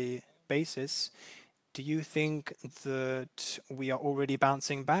day-to-day basis, do you think that we are already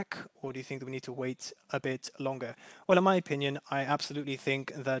bouncing back, or do you think that we need to wait a bit longer? Well, in my opinion, I absolutely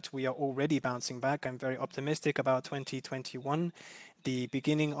think that we are already bouncing back. I'm very optimistic about 2021. The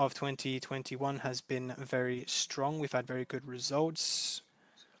beginning of 2021 has been very strong. We've had very good results.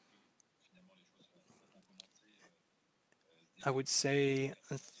 I would say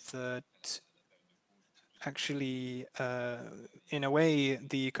that actually, in a way,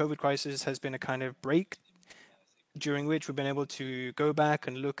 the COVID crisis has been a kind of break during which we've been able to go back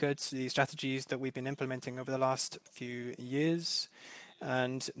and look at the strategies that we've been implementing over the last few years.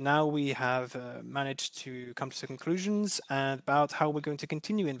 And now we have managed to come to some conclusions about how we're going to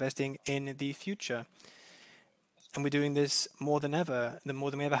continue investing in the future. And we're doing this more than ever,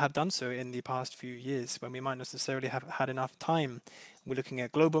 more than we ever have done so in the past few years, when we might not necessarily have had enough time. We're looking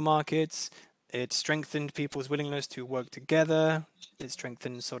at global markets. It strengthened people's willingness to work together. It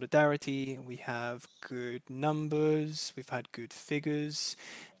strengthened solidarity. We have good numbers. We've had good figures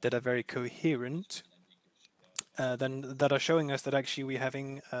that are very coherent. That are showing us that actually we're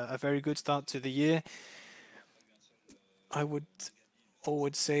having a very good start to the year. I would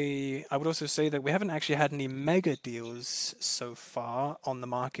also say that we haven't actually had any mega deals so far on the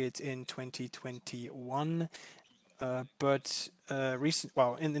market in 2021. But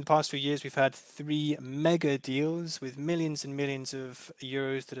in the past few years, we've had 3 mega deals with millions and millions of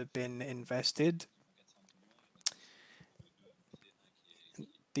euros that have been invested.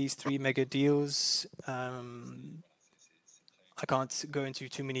 These 3 mega deals, I can't go into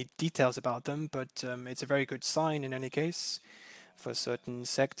too many details about them, but it's a very good sign in any case. For certain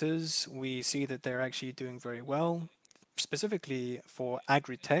sectors, we see that they're actually doing very well, specifically for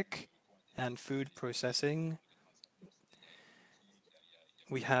agri-tech and food processing.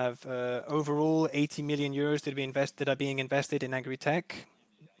 We have overall 80 million euros that are being invested in agri-tech.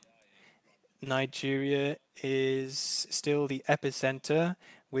 Nigeria is still the epicenter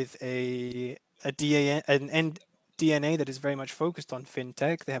with an DNA that is very much focused on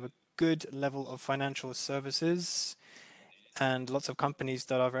fintech. They have a good level of financial services and lots of companies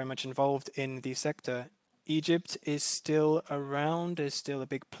that are very much involved in the sector. Egypt is still around, is still a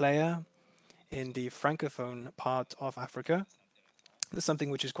big player in the Francophone part of Africa. That's something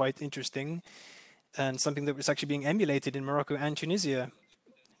which is quite interesting and something that was actually being emulated in Morocco and Tunisia.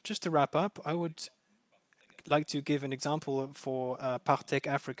 Just to wrap up, I would like to give an example for Partech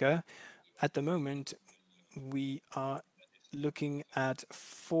Africa. At the moment, we are looking at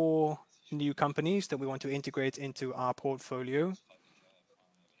 4 new companies that we want to integrate into our portfolio.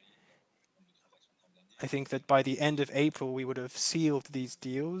 I think that by the end of April, we would have sealed these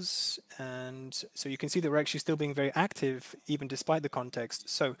deals. And so you can see that we're actually still being very active, even despite the context.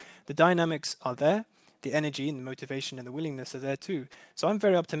 So the dynamics are there. The energy and the motivation and the willingness are there too. So I'm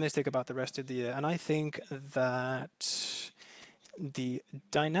very optimistic about the rest of the year. And I think that the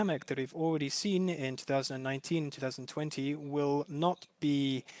dynamic that we've already seen in 2019 and 2020 will not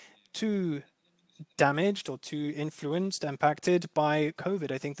be too damaged or too influenced, impacted by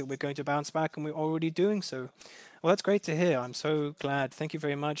COVID. I think that we're going to bounce back, and we're already doing so. Well, that's great to hear. I'm so glad. Thank you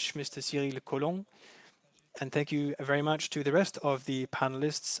very much, Mr. Cyril Collomb. And thank you very much to the rest of the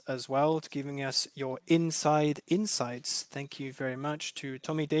panelists as well, to giving us your inside insights. Thank you very much to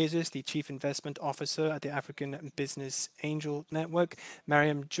Tommy Dazis, the Chief Investment Officer at the African Business Angel Network,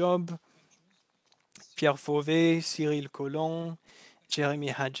 Mariam Job, Pierre Fauvet, Cyril Collomb, Jeremy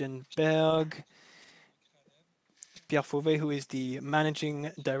Hagenberg, Pierre Fauvet, who is the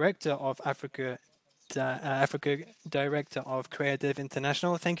Managing Director of Africa Director of Creative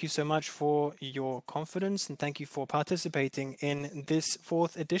International. Thank you so much for your confidence, and thank you for participating in this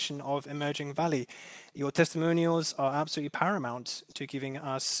 4th edition of Emerging Valley. Your testimonials are absolutely paramount to giving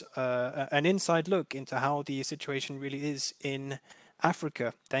us an inside look into how the situation really is in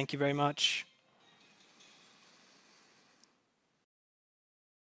Africa. Thank you very much.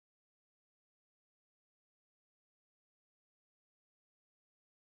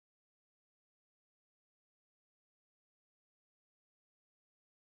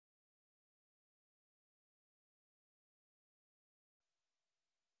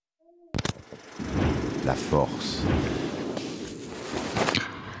 La force,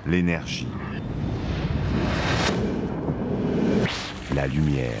 l'énergie, la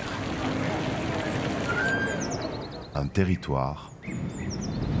lumière, un territoire,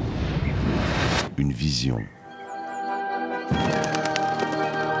 une vision.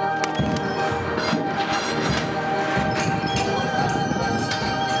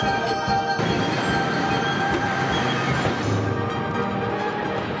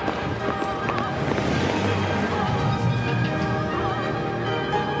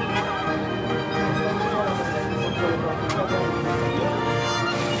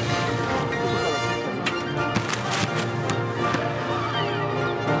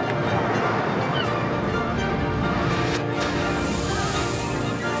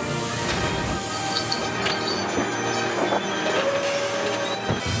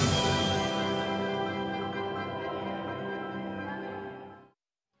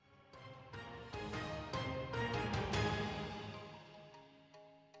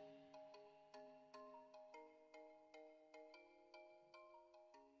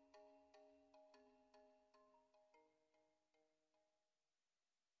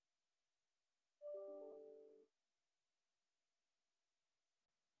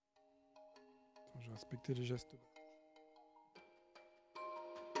 Je vais respecter les gestes.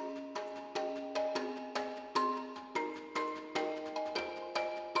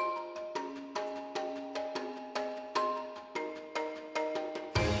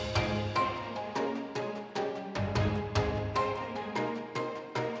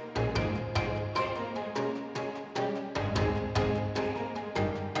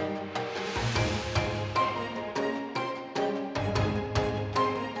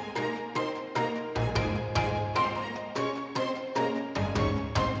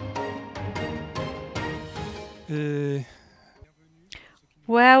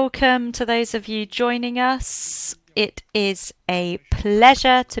 Welcome to those of you joining us. It is a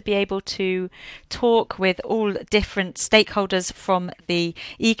pleasure to be able to talk with all different stakeholders from the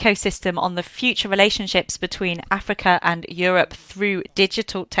ecosystem on the future relationships between Africa and Europe through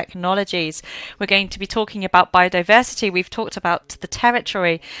digital technologies. We're going to be talking about biodiversity. We've talked about the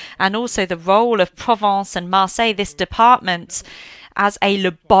territory and also the role of Provence and Marseille, this department, as a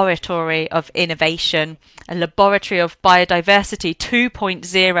laboratory of innovation, a laboratory of biodiversity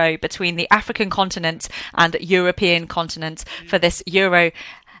 2.0 between the African continent and European continent for this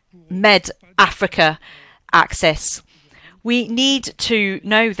Euro-Med-Africa axis. We need to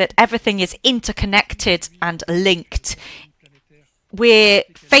know that everything is interconnected and linked. We're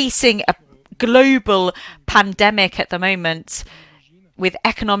facing a global pandemic at the moment with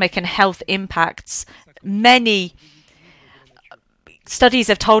economic and health impacts many studies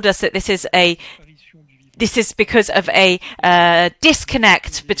have told us that this is because of a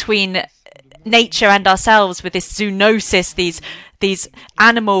disconnect between nature and ourselves with this zoonosis, these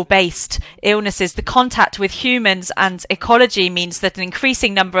animal-based illnesses. The contact with humans and ecology means that an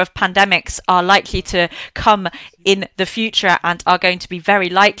increasing number of pandemics are likely to come in the future and are going to be very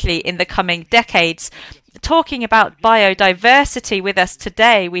likely in the coming decades. Talking about biodiversity with us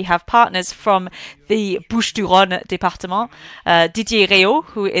today, we have partners from the Bouches-du-Rhône department, Didier Réau,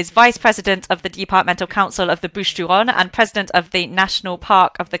 who is Vice President of the Departmental Council of the Bouches-du-Rhône and President of the National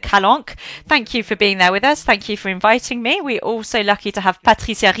Park of the Calanque. Thank you for being there with us. Thank you for inviting me. We're also lucky to have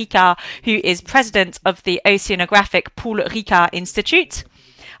Patricia Ricard, who is President of the Oceanographic Paul Ricard Institute.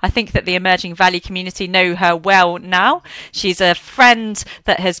 I think that the Emerging Valley community know her well now. She's a friend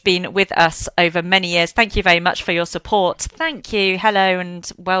that has been with us over many years. Thank you very much for your support. Thank you. Hello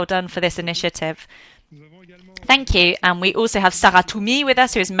and well done for this initiative. Thank you. And we also have Sarah Toumi with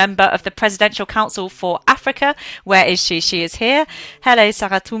us, who is member of the Presidential Council for Africa. Where is she? She is here. Hello,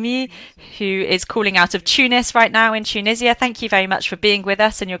 Sarah Toumi, who is calling out of Tunis right now in Tunisia. Thank you very much for being with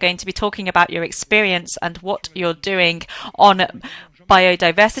us. And you're going to be talking about your experience and what you're doing on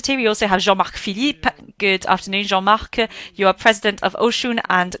biodiversity. We also have Jean-Marc Philippe. Good afternoon, Jean-Marc. You are President of Oshun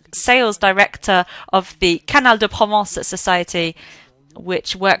and Sales Director of the Canal de Provence Society,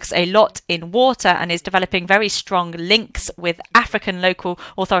 which works a lot in water and is developing very strong links with African local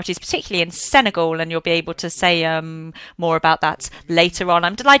authorities, particularly in Senegal, and you'll be able to say more about that later on.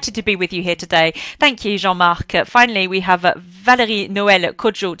 I'm delighted to be with you here today. Thank you, Jean-Marc. Finally, we have Valérie Noël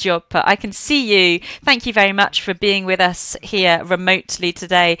Kodjo-Diop. I can see you. Thank you very much for being with us here remotely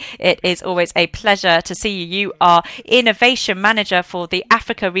today. It is always a pleasure to see you. You are Innovation Manager for the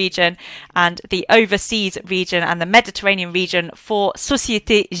Africa region and the Overseas region and the Mediterranean region for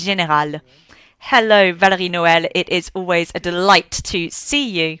Société Générale. Hello, Valérie Noël. It is always a delight to see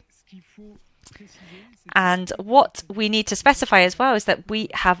you. And what we need to specify as well is that we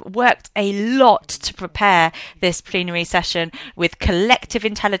have worked a lot to prepare this plenary session with collective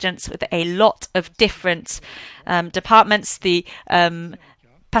intelligence, with a lot of different departments, the Patricia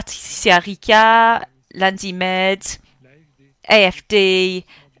Ricard, Landimed, AFD,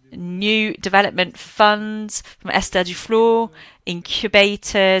 New Development Funds, from Esther Duflo,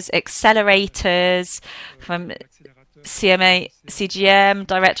 incubators, accelerators, from CMA, CGM,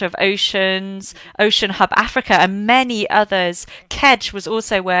 Director of Oceans, Ocean Hub Africa, and many others. Kedge was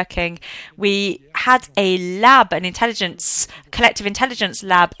also working. We had a lab, an collective intelligence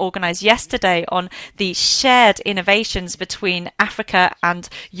lab organized yesterday on the shared innovations between Africa and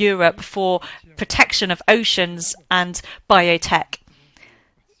Europe for protection of oceans and biotech.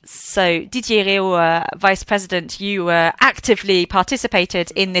 So Didier Réau, Vice President, you actively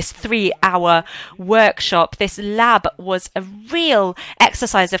participated in this 3-hour workshop. This lab was a real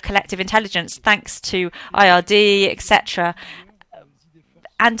exercise of collective intelligence, thanks to IRD, etc.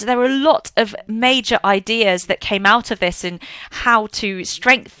 And there were a lot of major ideas that came out of this in how to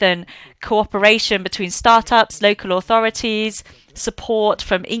strengthen cooperation between startups, local authorities, support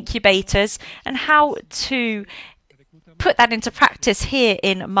from incubators, and how to put that into practice here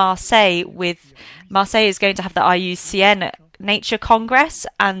in Marseille. Marseille is going to have the IUCN Nature Congress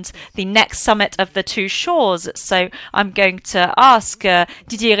and the next summit of the two shores. So I'm going to ask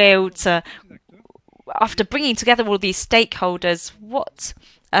Didier Réau, after bringing together all these stakeholders, what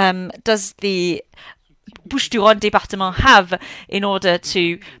does the Bouches-du-Rhône department have in order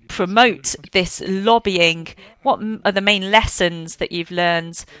to promote this lobbying? What are the main lessons that you've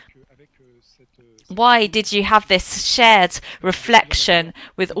learned? Why did you have this shared reflection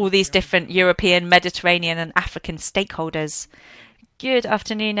with all these different European, Mediterranean and African stakeholders? Good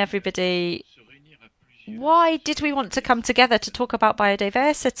afternoon, everybody. Why did we want to come together to talk about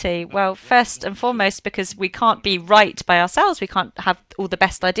biodiversity? Well, first and foremost, because we can't be right by ourselves. We can't have all the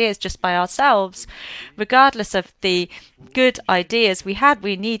best ideas just by ourselves. Regardless of the good ideas we had,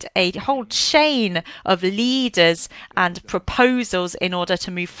 we need a whole chain of leaders and proposals in order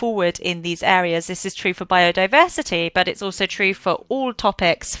to move forward in these areas. This is true for biodiversity, but it's also true for all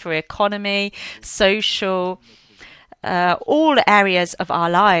topics, for economy, social, all areas of our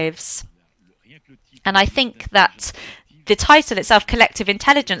lives. And I think that the title itself, Collective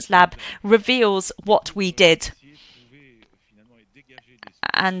Intelligence Lab, reveals what we did.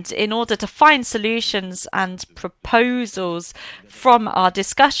 And in order to find solutions and proposals from our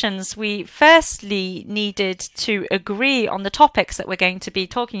discussions, we firstly needed to agree on the topics that we're going to be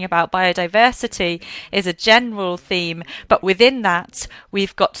talking about. Biodiversity is a general theme, but within that,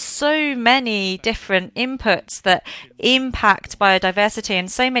 we've got so many different inputs that impact biodiversity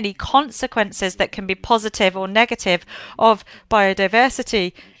and so many consequences that can be positive or negative of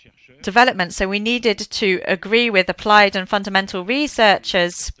biodiversity development. So we needed to agree with applied and fundamental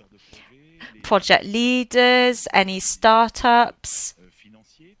researchers, project leaders, any startups,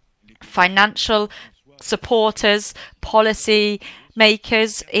 financial supporters, policy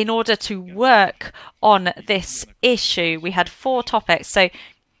makers, in order to work on this issue. We had 4 topics. So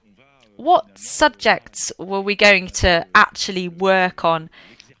what subjects were we going to actually work on?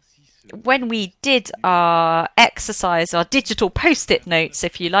 When we did our exercise, our digital post-it notes,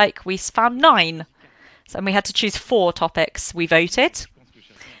 if you like, we found 9. So we had to choose 4 topics. We voted.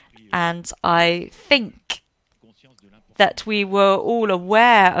 And I think that we were all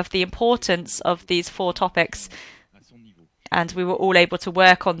aware of the importance of these 4 topics. And we were all able to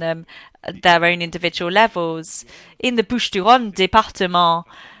work on them at their own individual levels. In the Bouches-du-Rhône département,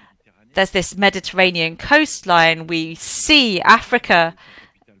 there's this Mediterranean coastline. We see Africa,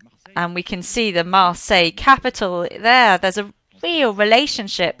 and we can see the Marseille capital there. There's a real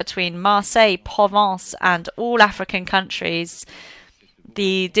relationship between Marseille, Provence, and all African countries.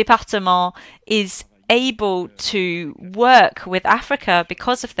 The département is able to work with Africa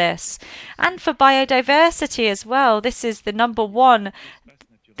because of this. And for biodiversity as well, this is the number one,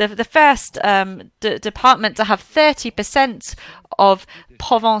 the first department to have 30% of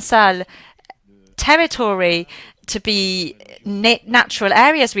Provençal territory to be natural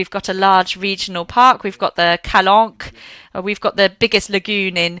areas. We've got a large regional park. We've got the Calanque. We've got the biggest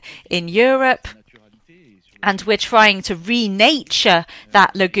lagoon in Europe. And we're trying to renature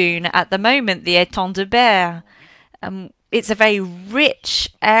that lagoon at the moment, the Étang de Berre. It's a very rich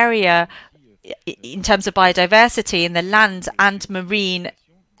area in terms of biodiversity in the land and marine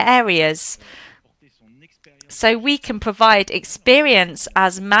areas. So we can provide experience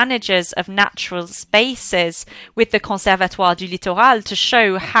as managers of natural spaces with the Conservatoire du Littoral to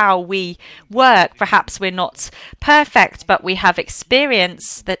show how we work. Perhaps we're not perfect, but we have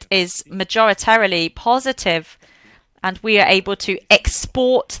experience that is majoritarily positive, and we are able to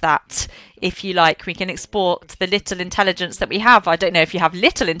export that, if you like. We can export the little intelligence that we have. I don't know if you have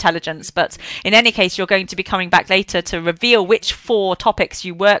little intelligence, but in any case, you're going to be coming back later to reveal which 4 topics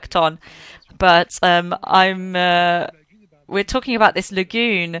you worked on. But we're talking about this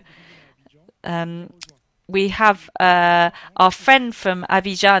lagoon. We have our friend from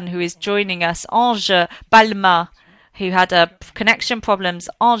Abidjan who is joining us, Ange Balma, who had connection problems.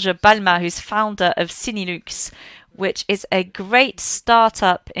 Ange Balma, who's founder of Cinelux, which is a great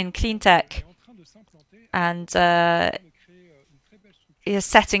startup in clean tech, and is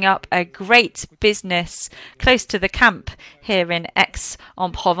setting up a great business close to the camp here in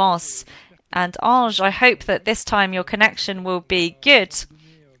Aix-en-Provence. And Ange, I hope that this time your connection will be good.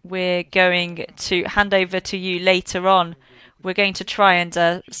 We're going to hand over to you later on. We're going to try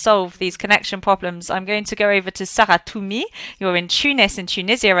and solve these connection problems. I'm going to go over to Sarah Toumi. You're in Tunis, in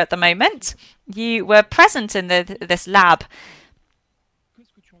Tunisia at the moment. You were present in this lab.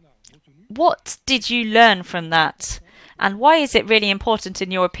 What did you learn from that? And why is it really important,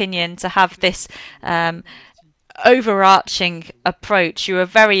 in your opinion, to have this overarching approach? You are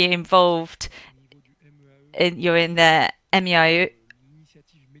very involved you're in the MEIO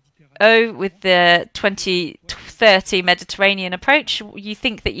with the 2030 Mediterranean approach. You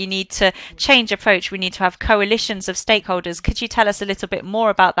think that you need to change approach. We need to have coalitions of stakeholders. Could you tell us a little bit more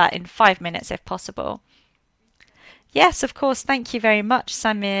about that in 5 minutes, if possible? Yes, of course. Thank you very much,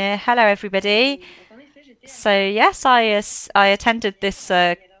 Samir. Hello, everybody. So yes, I attended this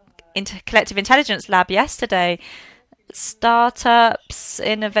collective intelligence lab yesterday. Startups,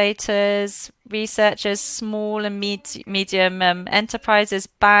 innovators, researchers, small and medium enterprises,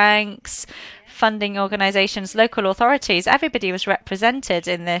 banks, funding organizations, local authorities. Everybody was represented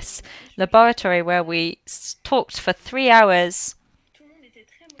in this laboratory where we talked for 3 hours.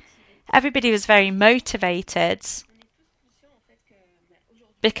 Everybody was very motivated,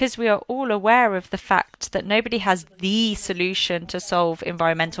 because we are all aware of the fact that nobody has the solution to solve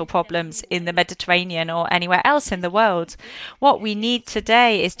environmental problems in the Mediterranean or anywhere else in the world. What we need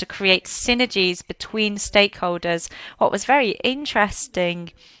today is to create synergies between stakeholders. What was very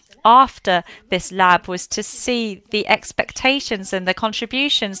interesting after this lab was to see the expectations and the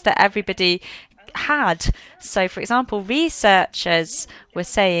contributions that everybody had. So, for example, researchers were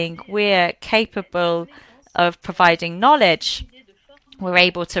saying we're capable of providing knowledge. We're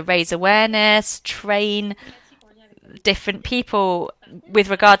able to raise awareness, train different people with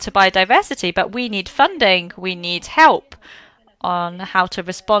regard to biodiversity, but we need funding, we need help on how to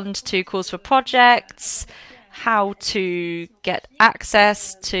respond to calls for projects, how to get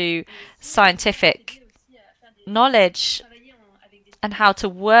access to scientific knowledge, and how to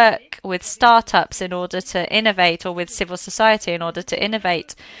work with startups in order to innovate, or with civil society in order to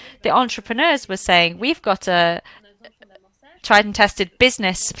innovate. The entrepreneurs were saying, we've got a tried and tested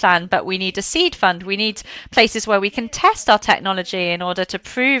business plan, but we need a seed fund. We need places where we can test our technology in order to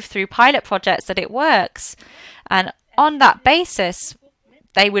prove through pilot projects that it works. And on that basis,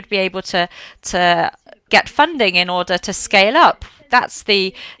 they would be able to get funding in order to scale up. That's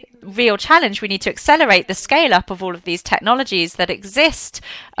the real challenge. We need to accelerate the scale up of all of these technologies that exist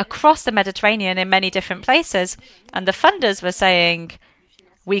across the Mediterranean in many different places. And the funders were saying,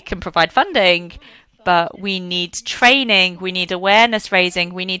 we can provide funding, but we need training, we need awareness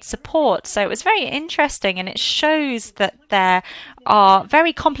raising, we need support. So it was very interesting, and it shows that there are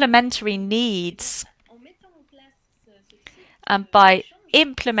very complementary needs. And by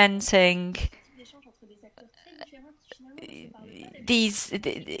implementing these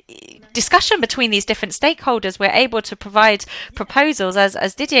discussion between these different stakeholders, we're able to provide proposals,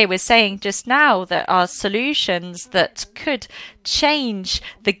 as Didier was saying just now, that are solutions that could change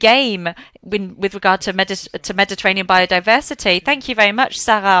the game with regard to Mediterranean biodiversity. Thank you very much,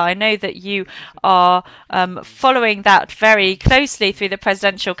 Sarah. I know that you are following that very closely through the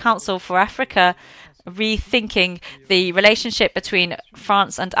Presidential Council for Africa, rethinking the relationship between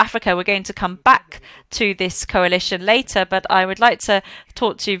France and Africa. We're going to come back to this coalition later, but I would like to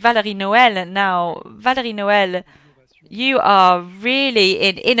talk to Valérie Noël now. Valérie Noël, you are really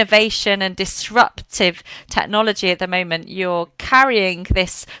in innovation and disruptive technology at the moment. You're carrying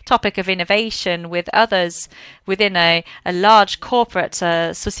this topic of innovation with others within a large corporate,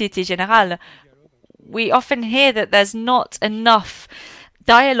 Société Générale. We often hear that there's not enough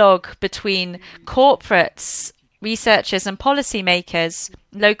dialogue between corporates, researchers and policymakers,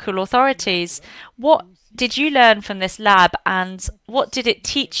 local authorities. What did you learn from this lab, and what did it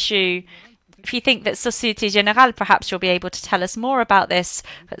teach you? If you think that Société Générale, perhaps you'll be able to tell us more about this.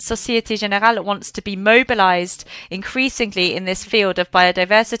 But Société Générale wants to be mobilized increasingly in this field of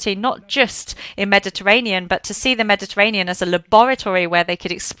biodiversity, not just in Mediterranean, but to see the Mediterranean as a laboratory where they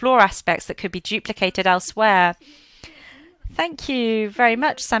could explore aspects that could be duplicated elsewhere. Thank you very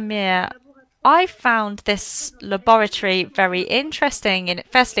much, Samir. I found this laboratory very interesting,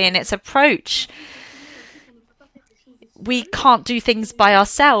 firstly in its approach. We can't do things by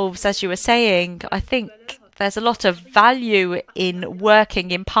ourselves, as you were saying. I think there's a lot of value in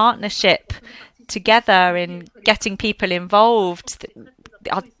working in partnership together, in getting people involved,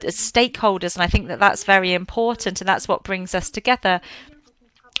 our stakeholders, and I think that that's very important, and that's what brings us together.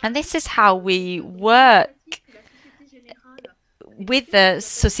 And this is how we work with the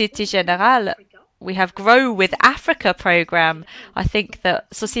Société Générale. We have Grow with Africa program. I think that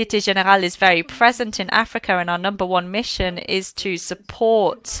Société Générale is very present in Africa, and our number one mission is to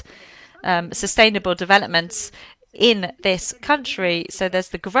support sustainable development in this country. So there's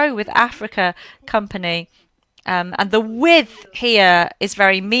the Grow with Africa company, and the with here is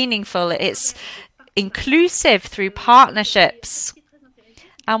very meaningful. It's inclusive through partnerships.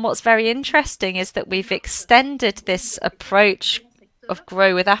 And what's very interesting is that we've extended this approach of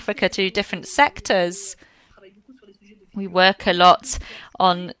Grow with Africa to different sectors. We work a lot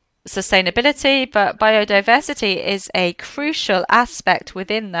on sustainability, but biodiversity is a crucial aspect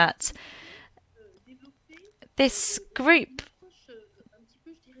within that. This group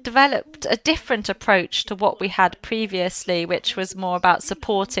developed a different approach to what we had previously, which was more about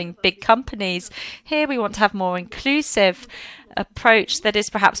supporting big companies. Here we want to have more inclusive approach that is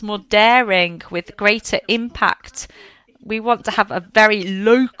perhaps more daring, with greater impact. We want to have a very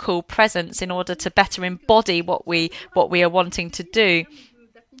local presence in order to better embody what we are wanting to do.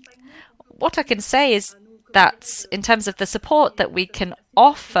 What I can say is that in terms of the support that we can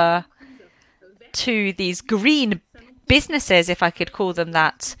offer to these green businesses, if I could call them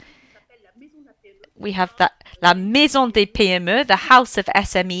that, we have that La Maison des PME, the House of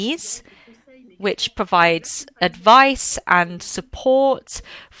SMEs, which provides advice and support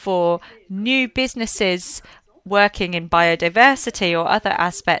for new businesses working in biodiversity or other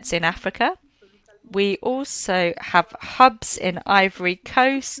aspects in Africa. We also have hubs in Ivory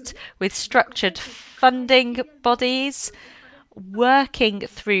Coast with structured funding bodies, working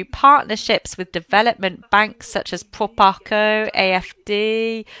through partnerships with development banks such as Proparco,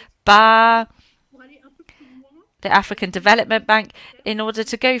 AFD, BA, the African Development Bank, in order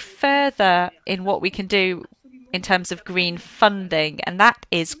to go further in what we can do in terms of green funding, and that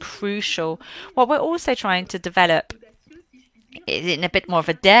is crucial. What we're also trying to develop in a bit more of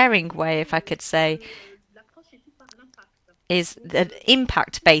a daring way, if I could say, is an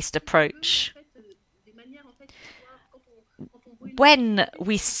impact-based approach. When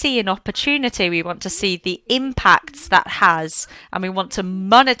we see an opportunity, we want to see the impacts that has, and we want to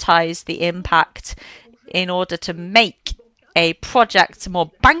monetize the impact in order to make a project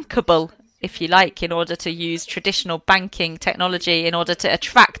more bankable, if you like, in order to use traditional banking technology in order to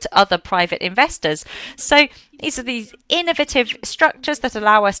attract other private investors. So these are these innovative structures that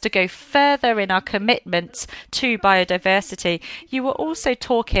allow us to go further in our commitment to biodiversity. You were also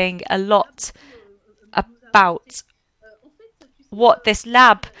talking a lot about what this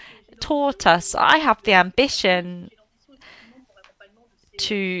lab taught us. I have the ambition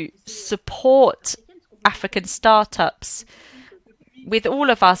to support African startups with all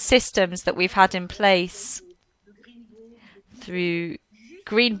of our systems that we've had in place through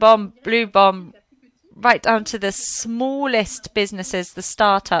Green Bomb, Blue Bomb, right down to the smallest businesses, the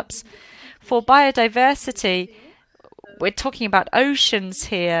startups. For biodiversity, we're talking about oceans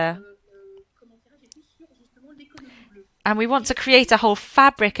here. And we want to create a whole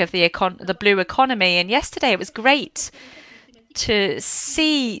fabric of the blue economy. And yesterday it was great to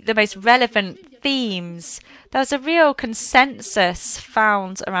see the most relevant themes. There was a real consensus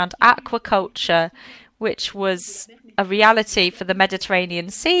found around aquaculture, which was a reality for the Mediterranean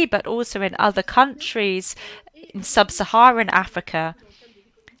Sea, but also in other countries in sub-Saharan Africa.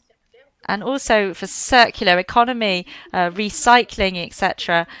 And also for circular economy, recycling,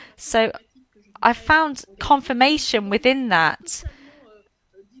 etc. So I found confirmation within that.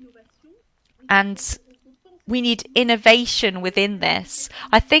 And we need innovation within this.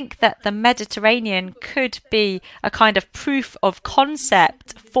 I think that the Mediterranean could be a kind of proof of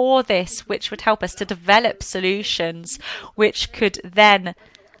concept for this, which would help us to develop solutions which could then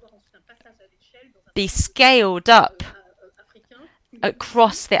be scaled up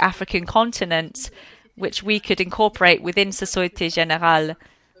across the African continent, which we could incorporate within Société Générale,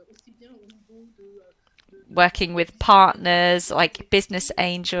 working with partners like business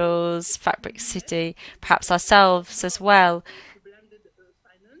angels, Fabric City, perhaps ourselves as well,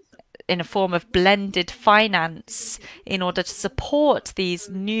 in a form of blended finance in order to support these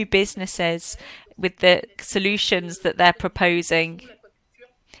new businesses with the solutions that they're proposing,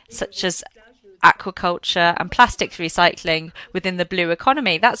 such as aquaculture and plastics recycling within the blue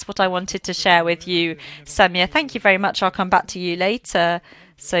economy. That's what I wanted to share with you, Samia. Thank you very much. I'll come back to you later.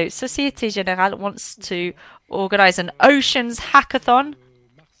 So Société Générale wants to organize an oceans hackathon.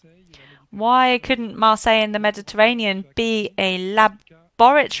 Why couldn't Marseille and the Mediterranean be a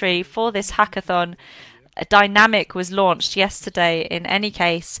laboratory for this hackathon? A dynamic was launched yesterday, in any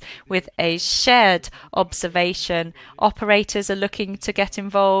case, with a shared observation. Operators are looking to get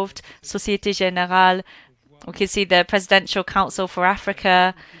involved. Société Générale, we can see the Presidential Council for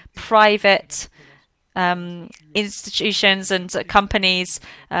Africa, private institutions and companies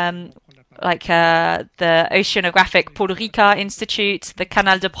like the Oceanographic Paul Ricard Institute, the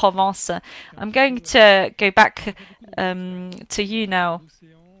Canal de Provence. I'm going to go back to you now,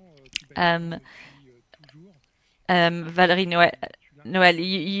 Valérie Noël.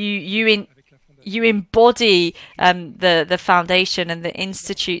 You embody the foundation and the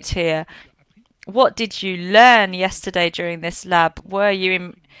institute here. What did you learn yesterday during this lab? Were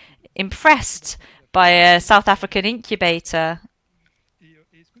you impressed by a South African incubator?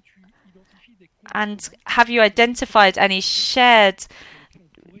 And have you identified any shared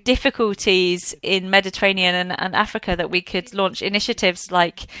difficulties in Mediterranean and Africa that we could launch initiatives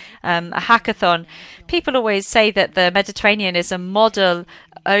like a hackathon? People always say that the Mediterranean is a model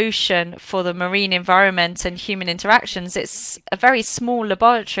ocean for the marine environment and human interactions. It's a very small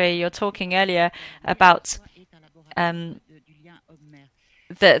laboratory. You're talking earlier about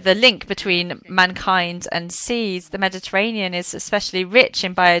the link between mankind and seas. The Mediterranean is especially rich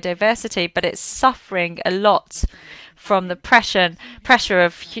in biodiversity, but it's suffering a lot from the pressure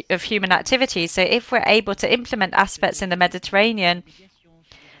of human activity. So if we're able to implement aspects in the Mediterranean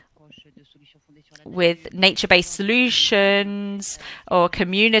with nature-based solutions or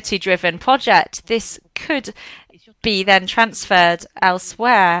community-driven project, this could be then transferred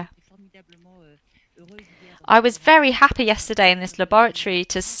elsewhere. I was very happy yesterday in this laboratory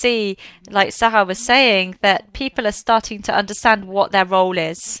to see, like Sarah was saying, that people are starting to understand what their role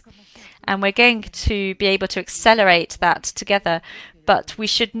is. And we're going to be able to accelerate that together. But we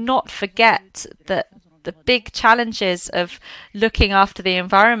should not forget that the big challenges of looking after the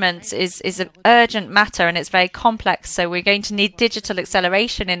environment is an urgent matter, and it's very complex. So we're going to need digital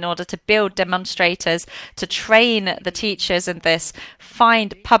acceleration in order to build demonstrators, to train the teachers in this,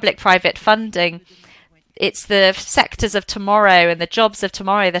 find public-private funding. It's the sectors of tomorrow and the jobs of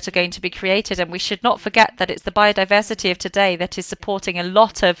tomorrow that are going to be created, and we should not forget that it's the biodiversity of today that is supporting a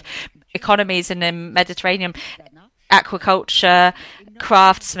lot of economies in the Mediterranean: aquaculture,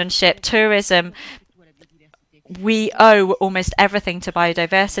 craftsmanship, tourism. We owe almost everything to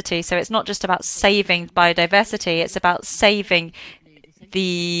biodiversity, so it's not just about saving biodiversity, it's about saving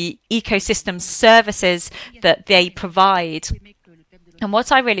the ecosystem services that they provide. And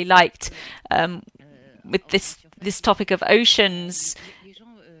what I really liked with this topic of oceans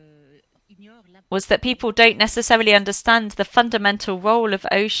was that people don't necessarily understand the fundamental role of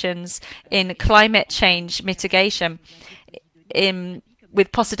oceans in climate change mitigation.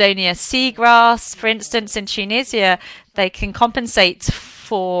 With Posidonia seagrass, for instance, in Tunisia, they can compensate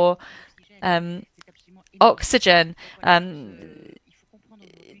for oxygen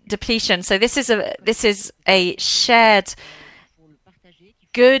depletion. So this is a shared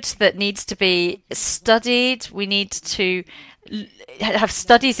good that needs to be studied. We need to have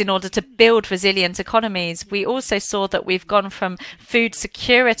studies in order to build resilient economies. We also saw that we've gone from food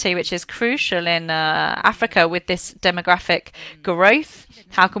security, which is crucial in Africa with this demographic growth.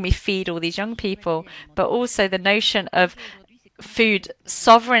 How can we feed all these young people? But also the notion of food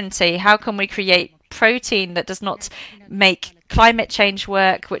sovereignty. How can we create protein that does not make climate change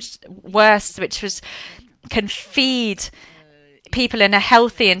which can feed people in a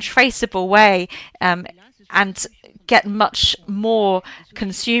healthy and traceable way, and get much more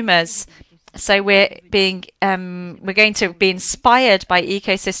consumers. So we're going to be inspired by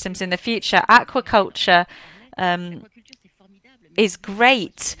ecosystems in the future. Aquaculture is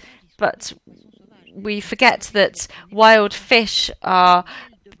great, but we forget that wild fish are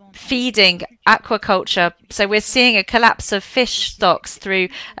feeding aquaculture. So we're seeing a collapse of fish stocks through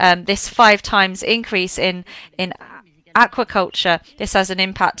this 5 times increase in aquaculture. This has an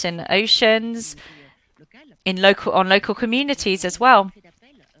impact in oceans, on local communities as well.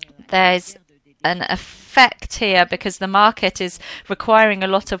 There's an effect here because the market is requiring a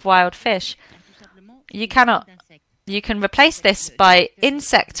lot of wild fish. You can replace this by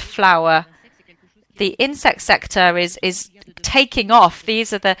insect flour. The insect sector is taking off.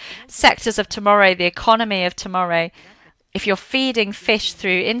 These are the sectors of tomorrow, the economy of tomorrow. If you're feeding fish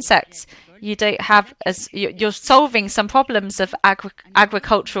through insects, you don't have you're solving some problems of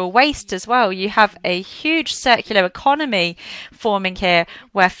agricultural waste as well. You have a huge circular economy forming here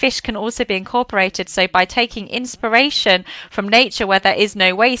where fish can also be incorporated. So by taking inspiration from nature where there is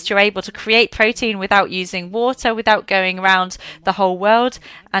no waste, you're able to create protein without using water, without going around the whole world,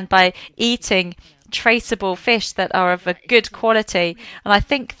 and by eating traceable fish that are of a good quality. And I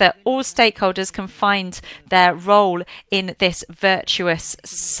think that all stakeholders can find their role in this virtuous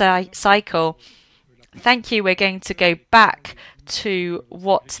cycle. Thank you. We're going to go back to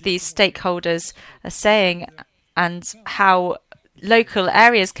what these stakeholders are saying and how local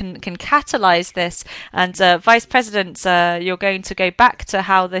areas can catalyze this. And Vice President, you're going to go back to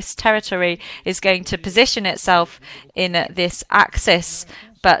how this territory is going to position itself in this axis.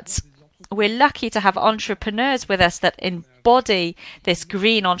 But we're lucky to have entrepreneurs with us that embody this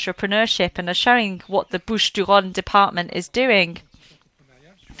green entrepreneurship and are showing what the Bouches-du-Rhône department is doing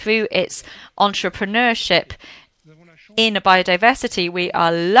through its entrepreneurship in biodiversity. We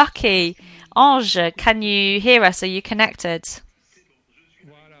are lucky. Ange, can you hear us? Are you connected?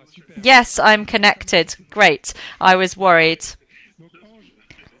 Yes, I'm connected. Great. I was worried.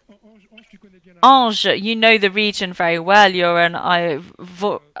 Ange, you know the region very well. You're an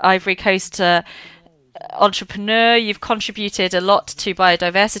Ivory Coast entrepreneur. You've contributed a lot to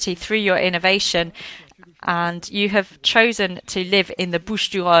biodiversity through your innovation, and you have chosen to live in the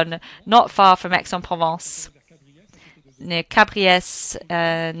Bouches-du-Rhône, not far from Aix-en-Provence, near Cabriès,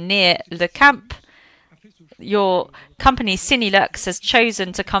 near Le Camp. Your company, Cinelux, has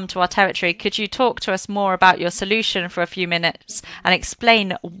chosen to come to our territory. Could you talk to us more about your solution for a few minutes and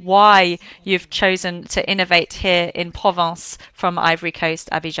explain why you've chosen to innovate here in Provence from Ivory Coast,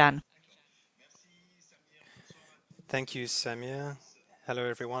 Abidjan? Thank you, Samia. Hello,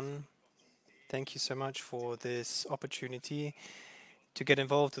 everyone. Thank you so much for this opportunity to get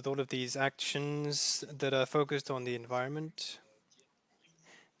involved with all of these actions that are focused on the environment.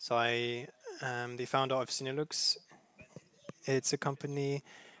 So I am the founder of Cinelux. It's a company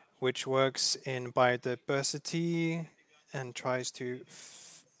which works in biodiversity and tries to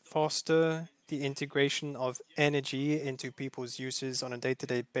foster the integration of energy into people's uses on a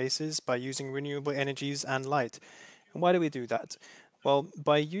day-to-day basis by using renewable energies and light. And why do we do that? Well,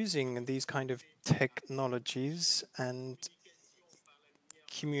 by using these kind of technologies and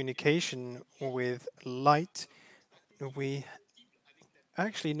communication with light, we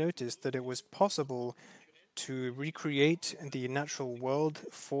actually noticed that it was possible to recreate the natural world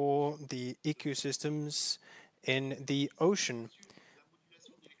for the ecosystems in the ocean.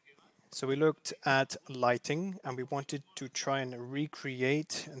 So we looked at lighting and we wanted to try and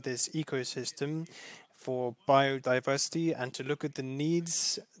recreate this ecosystem for biodiversity and to look at the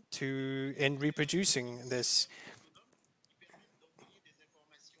needs in reproducing this.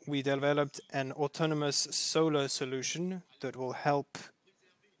 We developed an autonomous solar solution that will help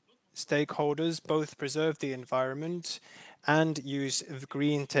stakeholders both preserve the environment and use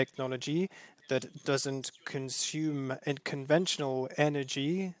green technology that doesn't consume conventional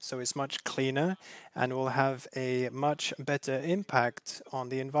energy, so it's much cleaner and will have a much better impact on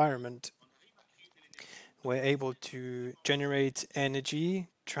the environment. We're able to generate energy,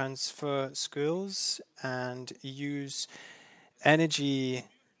 transfer skills, and use energy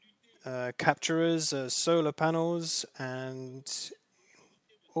capturers, solar panels, and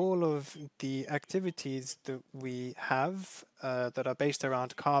all of the activities that we have that are based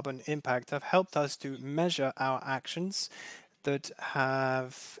around carbon impact have helped us to measure our actions that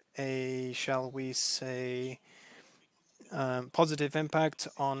have a, shall we say, positive impact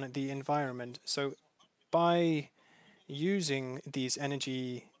on the environment. So by using these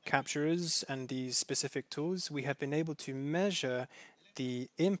energy capturers and these specific tools, we have been able to measure the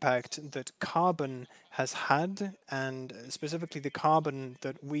impact that carbon has had, and specifically the carbon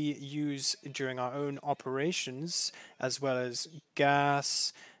that we use during our own operations, as well as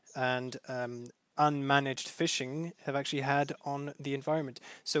gas and unmanaged fishing have actually had on the environment.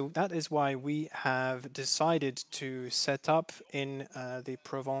 So that is why we have decided to set up in the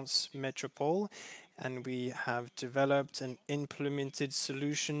Provence Metropole, and we have developed and implemented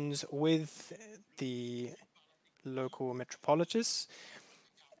solutions with the local metropolises,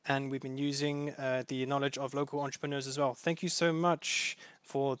 and we've been using the knowledge of local entrepreneurs as well. Thank you so much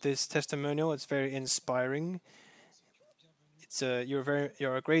for this testimonial. It's very inspiring. It's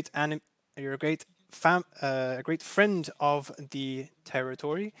you're a great a great friend of the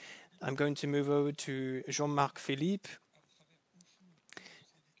territory. I'm going to move over to Jean-Marc Philippe,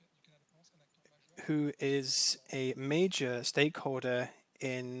 who is a major stakeholder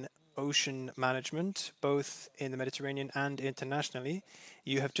in ocean management, both in the Mediterranean and internationally.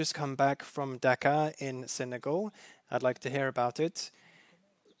 You have just come back from Dakar in Senegal. I'd like to hear about it.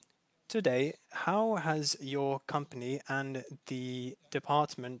 Today, how has your company and the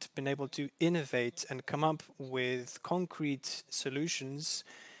department been able to innovate and come up with concrete solutions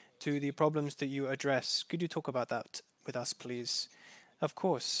to the problems that you address? Could you talk about that with us, please? Of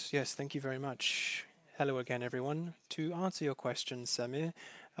course, yes, thank you very much. Hello again, everyone. To answer your question, Samir,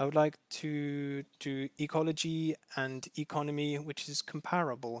 I would like to do ecology and economy, which is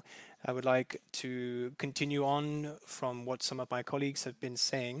comparable. I would like to continue on from what some of my colleagues have been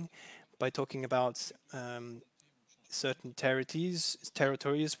saying by talking about certain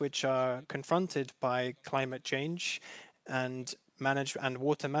territories which are confronted by climate change and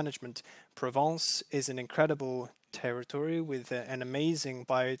water management. Provence is an incredible territory with an amazing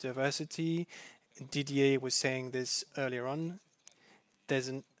biodiversity. Didier was saying this earlier on. There's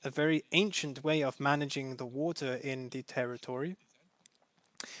a very ancient way of managing the water in the territory,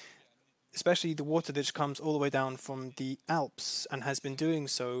 especially the water that comes all the way down from the Alps and has been doing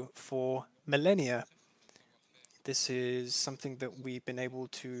so for millennia. This is something that we've been able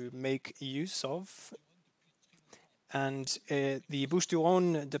to make use of. And the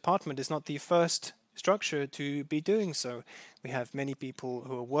Bouches-du-Rhône department is not the first structure to be doing so. We have many people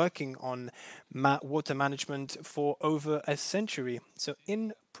who are working on water management for over a century. So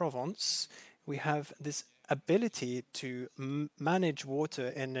in Provence, we have this ability to manage water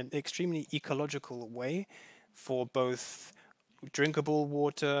in an extremely ecological way for both drinkable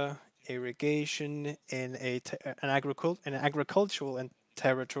water, irrigation in an agricultural and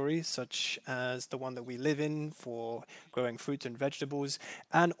territory such as the one that we live in for growing fruit and vegetables,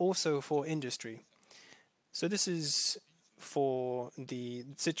 and also for industry. So this is for the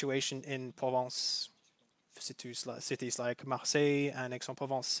situation in Provence, cities like Marseille and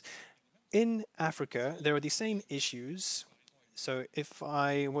Aix-en-Provence. In Africa, there are the same issues. So if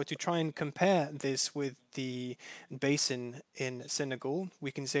I were to try and compare this with the basin in Senegal,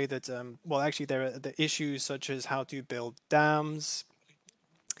 we can say that, well, actually there are the issues such as how to build dams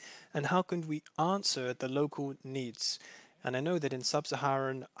and how can we answer the local needs. And I know that in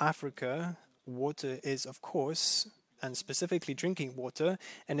sub-Saharan Africa, water is, of course, and specifically drinking water,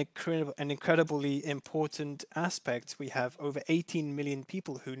 an incredibly important aspect. We have over 18 million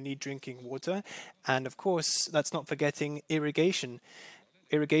people who need drinking water. And of course, that's not forgetting irrigation.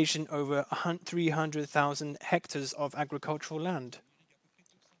 Irrigation over 300,000 hectares of agricultural land.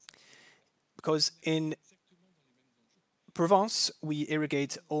 Because in Provence, we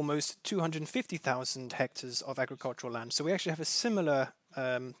irrigate almost 250,000 hectares of agricultural land. So we actually have a similar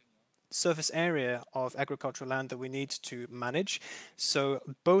surface area of agricultural land that we need to manage. So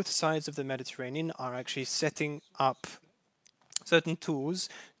both sides of the Mediterranean are actually setting up certain tools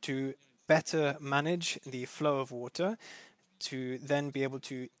to better manage the flow of water, to then be able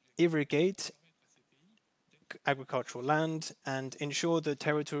to irrigate agricultural land and ensure the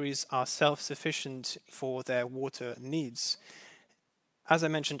territories are self-sufficient for their water needs. As I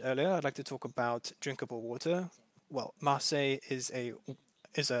mentioned earlier, I'd like to talk about drinkable water. Well, Marseille is a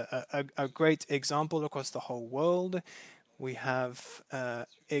great example across the whole world. We have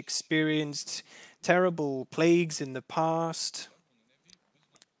experienced terrible plagues in the past,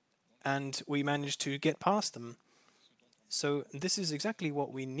 and we managed to get past them. So this is exactly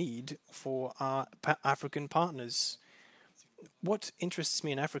what we need for our African partners. What interests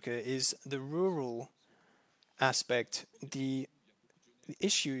me in Africa is the rural aspect. The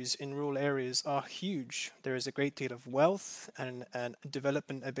issues in rural areas are huge. There is a great deal of wealth and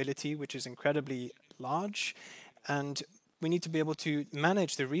development ability, which is incredibly large, and we need to be able to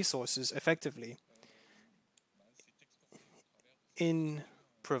manage the resources effectively. In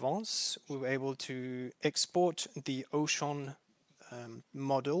Provence, we were able to export the Auchan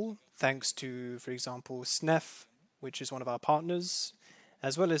model thanks to, for example, SNEF, which is one of our partners,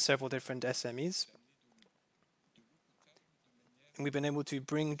 as well as several different SMEs. And we've been able to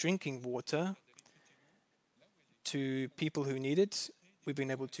bring drinking water to people who need it. We've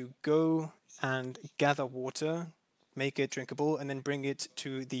been able to go and gather water, make it drinkable, and then bring it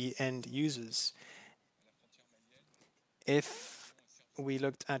to the end users. If we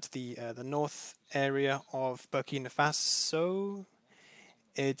looked at the north area of Burkina Faso,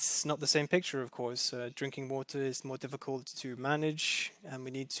 it's not the same picture, of course. Drinking water is more difficult to manage, and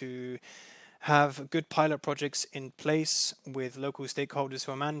we need to have good pilot projects in place with local stakeholders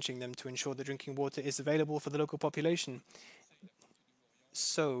who are managing them to ensure that drinking water is available for the local population.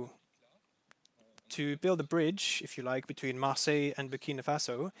 So, to build a bridge, if you like, between Marseille and Burkina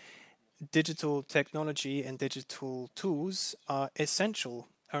Faso, digital technology and digital tools are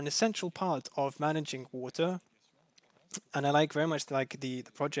an essential part of managing water. And I very much like the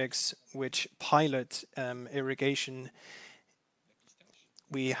projects which pilot irrigation.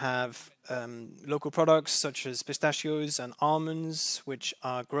 We have local products such as pistachios and almonds, which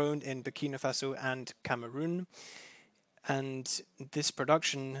are grown in Burkina Faso and Cameroon. And this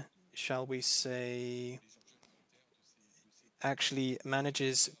production, shall we say, actually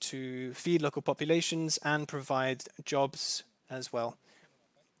manages to feed local populations and provide jobs as well.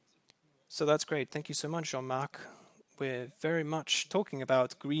 So that's great. Thank you so much, Jean-Marc. We're very much talking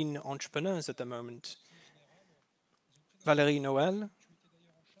about green entrepreneurs at the moment. Valérie Noël,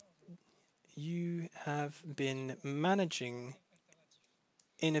 you have been managing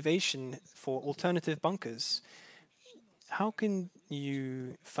innovation for alternative bunkers. How can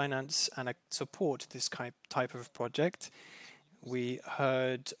you finance and support this type of project? We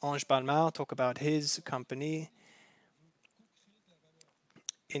heard Ange Balmar talk about his company.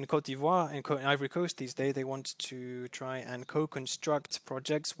 In Côte d'Ivoire, in Ivory Coast these days, they want to try and co-construct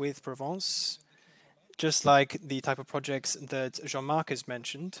projects with Provence, just like the type of projects that Jean-Marc has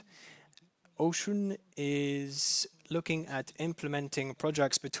mentioned. Ocean is looking at implementing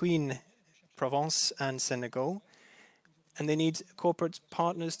projects between Provence and Senegal, and they need corporate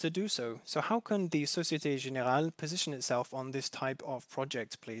partners to do so. So how can the Société Générale position itself on this type of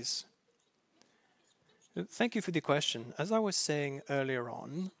project, please? Thank you for the question. As I was saying earlier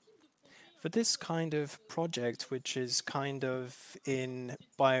on, for this kind of project, which is kind of in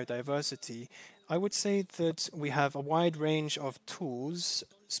biodiversity, I would say that we have a wide range of tools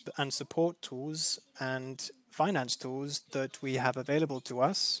and support tools and finance tools that we have available to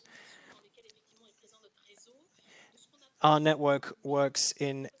us. Our network works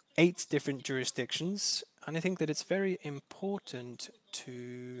in 8 different jurisdictions, and I think that it's very important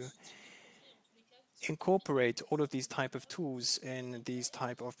to incorporate all of these type of tools in these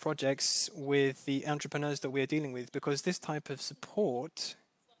type of projects with the entrepreneurs that we're dealing with, because this type of support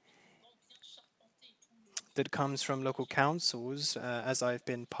that comes from local councils, as I've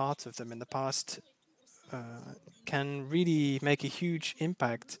been part of them in the past, can really make a huge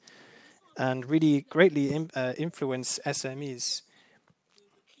impact and really greatly influence SMEs.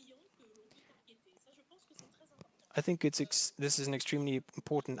 I think this is an extremely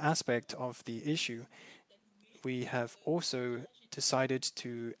important aspect of the issue. We have also decided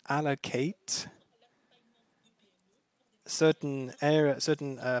to allocate certain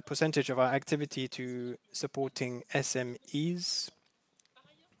percentage of our activity to supporting SMEs.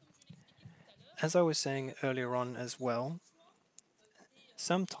 As I was saying earlier on as well,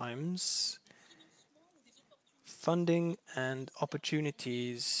 sometimes funding and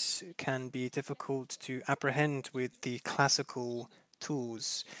opportunities can be difficult to apprehend with the classical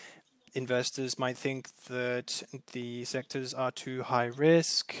tools. Investors might think that the sectors are too high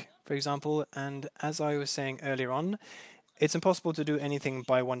risk, for example, and as I was saying earlier on, it's impossible to do anything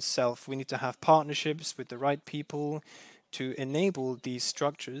by oneself. We need to have partnerships with the right people to enable these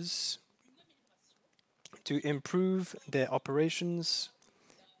structures to improve their operations.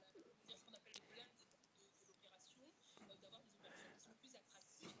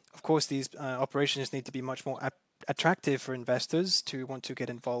 Of course, these operations need to be much more attractive for investors to want to get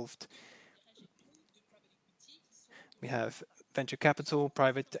involved. We have venture capital,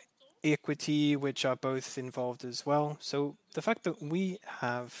 private equity, which are both involved as well. So the fact that we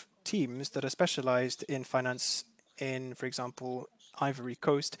have teams that are specialized in finance in, for example, Ivory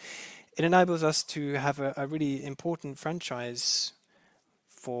Coast, it enables us to have a really important franchise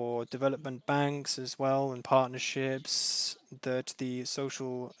for development banks as well and partnerships that the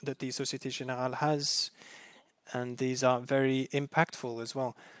Société Générale has, and these are very impactful as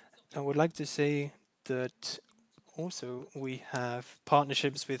well. I would like to say that also we have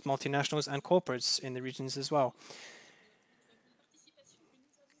partnerships with multinationals and corporates in the regions as well.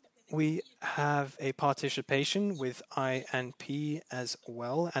 We have a participation with INP as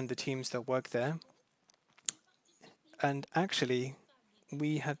well and the teams that work there. And actually,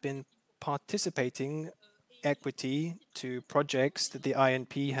 we have been participating equity to projects that the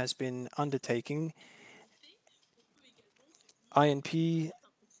INP has been undertaking. INP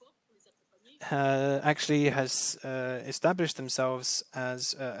actually has established themselves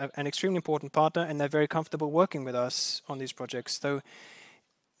as an extremely important partner, and they're very comfortable working with us on these projects. So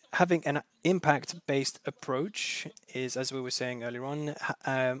having an impact-based approach is, as we were saying earlier on,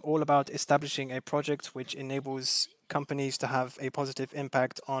 all about establishing a project which enables companies to have a positive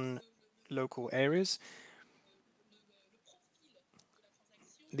impact on local areas.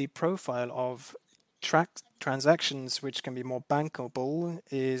 The profile of transactions which can be more bankable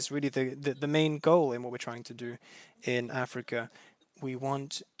is really the main goal in what we're trying to do in Africa. We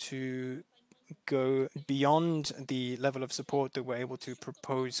want to go beyond the level of support that we're able to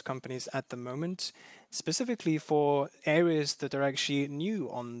propose companies at the moment, specifically for areas that are actually new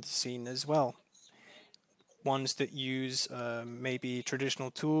on the scene as well. Ones that use maybe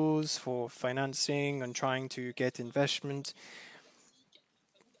traditional tools for financing and trying to get investment.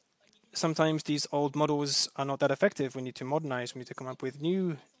 Sometimes these old models are not that effective. We need to modernize, we need to come up with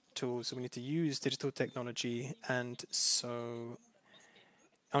new tools, we need to use digital technology. And so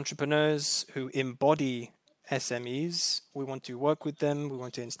entrepreneurs who embody SMEs, we want to work with them, we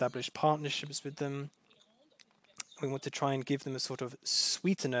want to establish partnerships with them. We want to try and give them a sort of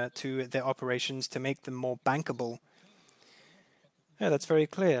sweetener to their operations to make them more bankable. Yeah, that's very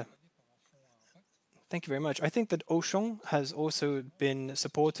clear. Thank you very much. I think that Auchan has also been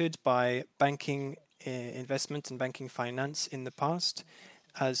supported by banking investment and banking finance in the past,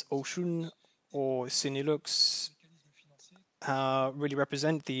 as Auchan or Cinelux really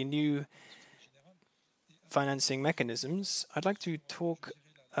represent the new financing mechanisms. I'd like to talk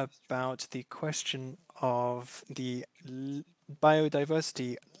about the question of the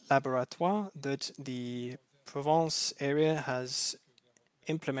biodiversity laboratoire that the Provence area has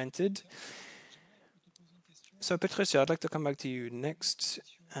implemented. So, Patricia, I'd like to come back to you next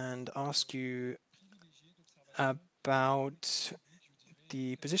and ask you about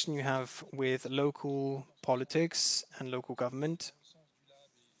the position you have with local politics and local government.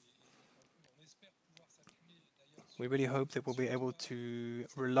 We really hope that we'll be able to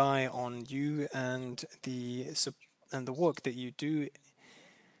rely on you and the work that you do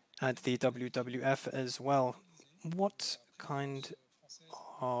at the WWF as well. What kind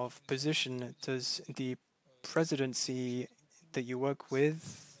of position does the presidency that you work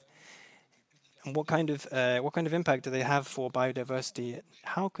with, and what kind of impact do they have for biodiversity?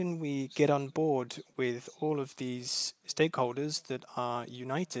 How can we get on board with all of these stakeholders that are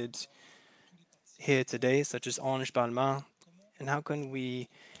united here today, such as Ange Balmain, and how can we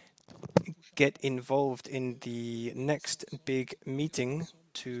get involved in the next big meeting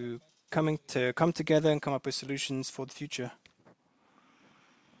to come together and come up with solutions for the future?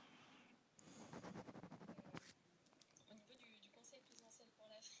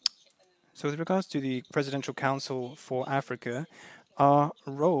 So with regards to the Presidential Council for Africa, our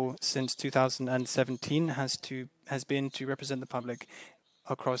role since 2017 has been to represent the public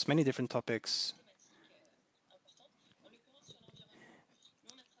across many different topics.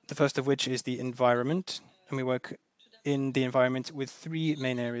 The first of which is the environment, and we work in the environment with three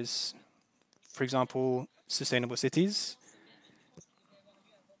main areas. For example, sustainable cities,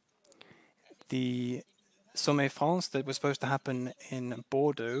 the Sommet France that was supposed to happen in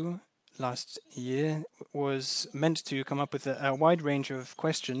Bordeaux last year was meant to come up with a wide range of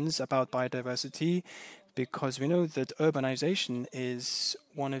questions about biodiversity, because we know that urbanization is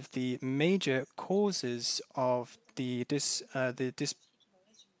one of the major causes of the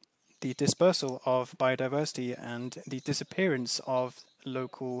dispersal of biodiversity and the disappearance of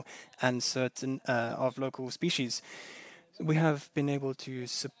local and certain of local species. We have been able to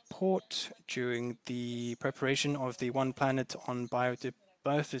support during the preparation of the One Planet on biodiversity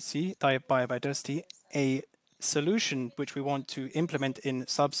a solution which we want to implement in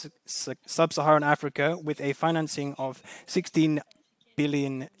sub-Saharan Africa with a financing of 16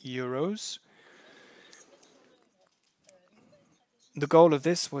 billion euros. The goal of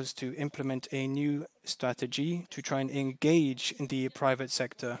this was to implement a new strategy to try and engage in the private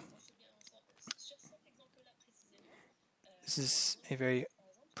sector. This is a very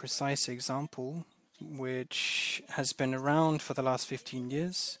precise example which has been around for the last 15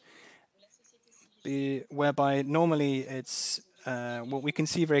 years, whereby normally it's what we can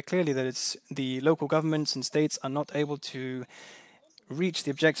see very clearly that it's the local governments and states are not able to reach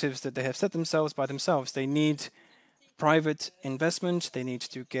the objectives that they have set themselves by themselves. They need private investment, they need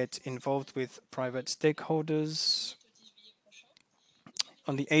to get involved with private stakeholders.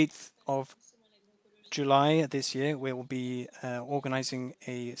 On the 8th of July this year, we will be organizing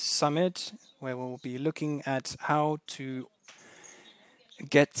a summit where we'll be looking at how to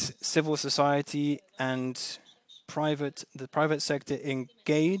get civil society and the private sector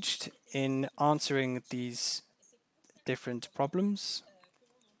engaged in answering these different problems.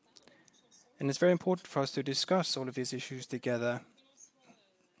 And it's very important for us to discuss all of these issues together,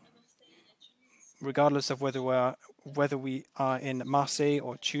 regardless of whether we are in Marseille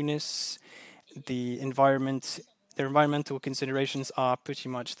or Tunis. The environmental considerations are pretty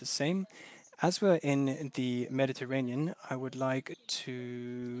much the same. As we're in the Mediterranean, I would like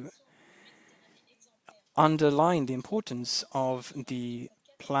to underline the importance of the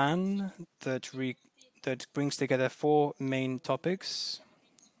plan that brings together four main topics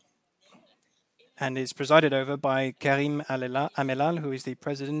and is presided over by Karim Amelal, who is the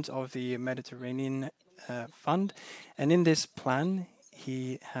president of the Mediterranean Fund. And in this plan,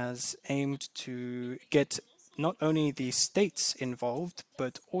 he has aimed to get not only the states involved,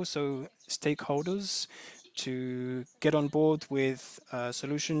 but also stakeholders to get on board with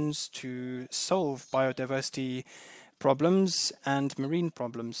solutions to solve biodiversity problems and marine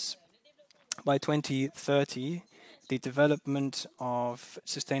problems. By 2030, the development of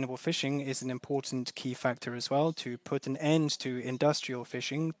sustainable fishing is an important key factor as well to put an end to industrial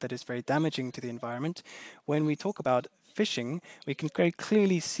fishing that is very damaging to the environment. When we talk about fishing, we can very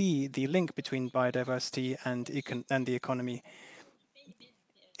clearly see the link between biodiversity and the economy.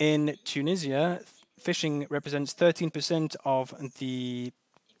 In Tunisia, fishing represents 13% of the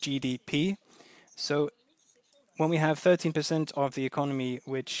GDP. So when we have 13% of the economy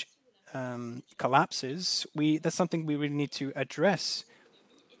which collapses, that's something we really need to address.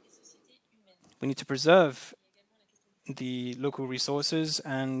 We need to preserve the local resources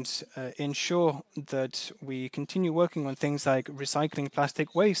and ensure that we continue working on things like recycling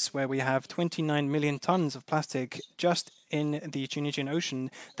plastic waste, where we have 29 million tons of plastic just in the Tunisian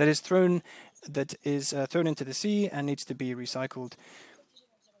Ocean that is thrown into the sea and needs to be recycled.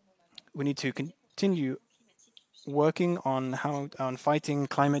 We need to continue working on fighting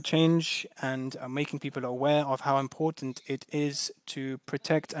climate change and making people aware of how important it is to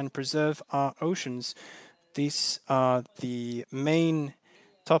protect and preserve our oceans. These are the main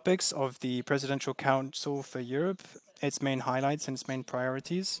topics of the Presidential Council for Europe, its main highlights and its main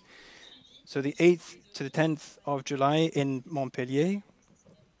priorities. So the 8th to the 10th of July in Montpellier,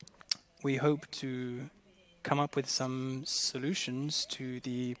 we hope to come up with some solutions to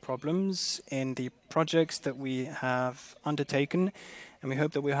the problems in the projects that we have undertaken, and we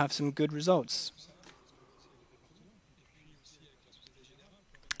hope that we'll have some good results.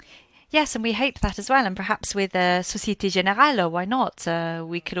 Yes, and we hope that as well, and perhaps with Société Générale, why not?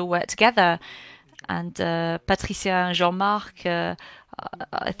 We could all work together. And Patricia and Jean-Marc, I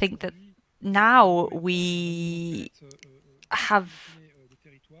think that now we have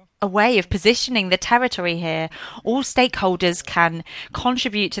a way of positioning the territory here. All stakeholders can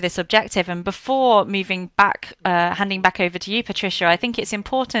contribute to this objective. And before moving back, handing back over to you, Patricia, I think it's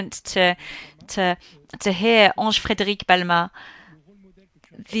important to hear Ange-Frédéric Belma,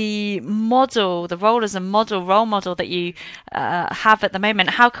 the model, the role as a role model that you have at the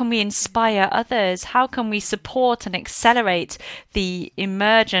moment. How can we inspire others? How can we support and accelerate the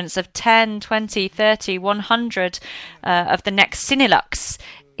emergence of 10, 20, 30, 100 of the next Cinelux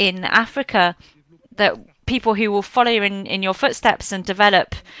in Africa, that people who will follow in your footsteps and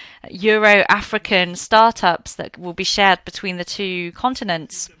develop Euro-African startups that will be shared between the two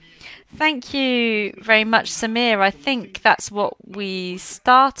continents? Thank you very much, Samir. I think that's what we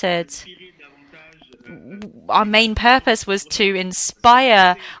started. Our main purpose was to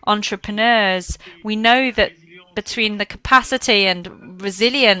inspire entrepreneurs. We know that between the capacity and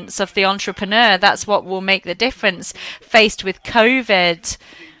resilience of the entrepreneur, that's what will make the difference. Faced with COVID,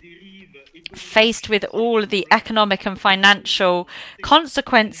 faced with all the economic and financial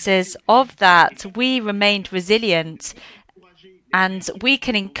consequences of that, we remained resilient. And we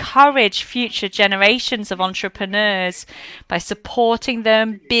can encourage future generations of entrepreneurs by supporting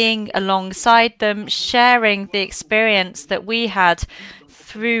them, being alongside them, sharing the experience that we had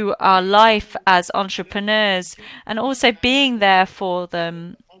through our life as entrepreneurs, and also being there for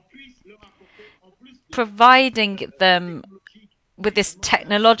them, providing them with this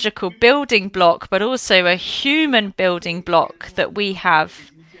technological building block, but also a human building block that we have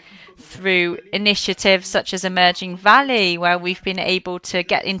through initiatives such as Emerging Valley, where we've been able to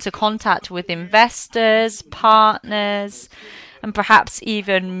get into contact with investors, partners, and perhaps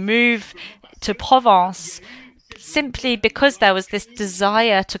even move to Provence, simply because there was this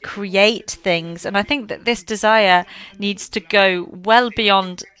desire to create things. And I think that this desire needs to go well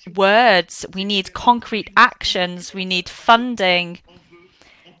beyond words. We need concrete actions. We need funding.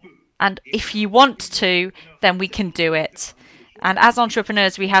 And if you want to, then we can do it. And as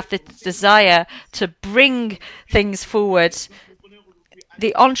entrepreneurs, we have the desire to bring things forward.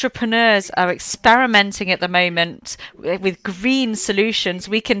 The entrepreneurs are experimenting at the moment with green solutions.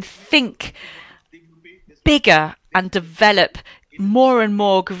 We can think bigger and develop more and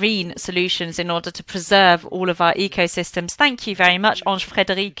more green solutions in order to preserve all of our ecosystems. Thank you very much,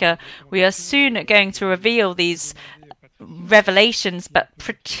 Ange-Frédéric. We are soon going to reveal these revelations, but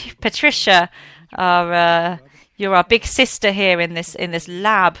Patricia, you're our big sister here in this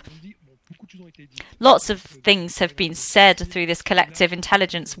lab. Lots of things have been said through this collective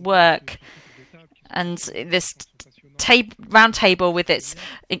intelligence work, and this round table with its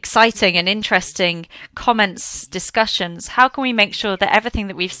exciting and interesting comments, discussions. How can we make sure that everything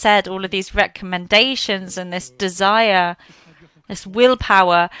that we've said, all of these recommendations and this desire, this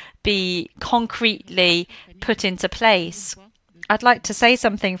willpower, be concretely put into place? I'd like to say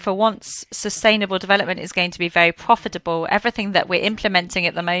something. For once, sustainable development is going to be very profitable. Everything that we're implementing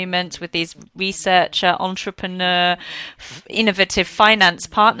at the moment with these researcher, entrepreneur, innovative finance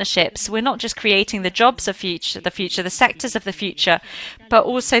partnerships, we're not just creating the jobs of the future, the sectors of the future, but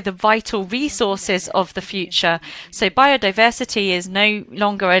also the vital resources of the future. So biodiversity is no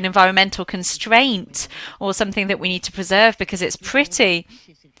longer an environmental constraint or something that we need to preserve because it's pretty.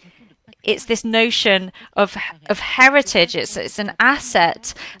 It's this notion of heritage. It's an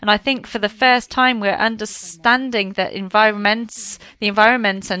asset, and I think for the first time we're understanding that the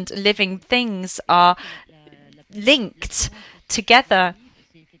environment and living things are linked together.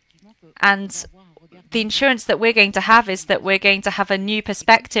 And the insurance that we're going to have is that we're going to have a new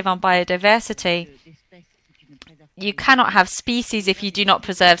perspective on biodiversity. You cannot have species if you do not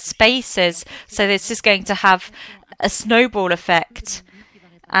preserve spaces. So this is going to have a snowball effect.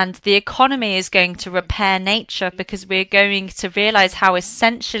 And the economy is going to repair nature because we're going to realize how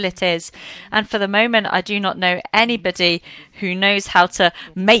essential it is. And for the moment, I do not know anybody who knows how to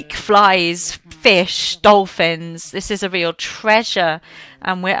make flies, fish, dolphins. This is a real treasure.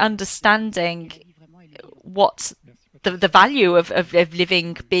 And we're understanding what the value of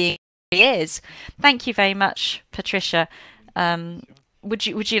living being is. Thank you very much, Patricia. Would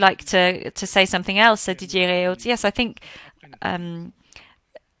you like to say something else, Didier? Yes, I think...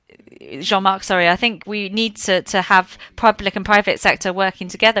 Jean-Marc, sorry, I think we need to have public and private sector working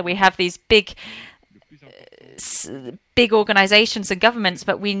together. We have these big organizations and governments,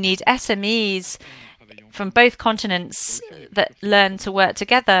 but we need SMEs from both continents that learn to work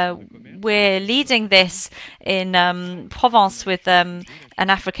together. We're leading this in Provence with an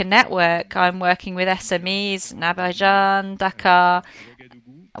African network. I'm working with SMEs in Abidjan, Dakar,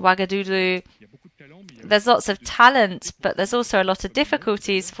 Ouagadougou. there's lots of talent, but there's also a lot of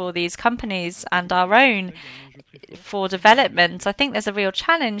difficulties for these companies and our own for development. I think there's a real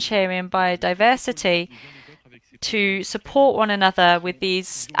challenge here in biodiversity to support one another with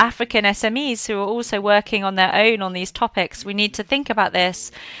these African SMEs who are also working on their own on these topics. We need to think about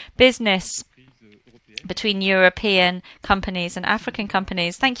this business between European companies and African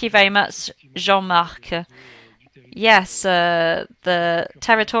companies. Thank you very much, Jean-Marc. Yes, the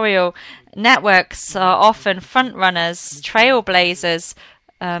territorial networks are often front runners, trailblazers.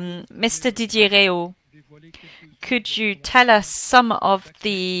 Mr. Didier Réau, could you tell us some of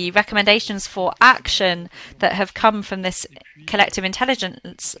the recommendations for action that have come from this collective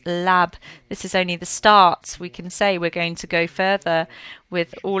intelligence lab? This is only the start. We can say we're going to go further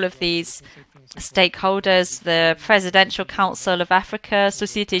with all of these stakeholders, the Presidential Council of Africa,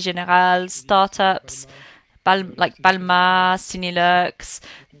 Société Générale, startups, like Balma, Sinilux,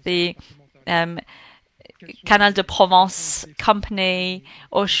 the Canal de Provence company,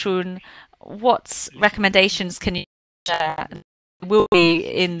 Oshun. What recommendations can you share? Will be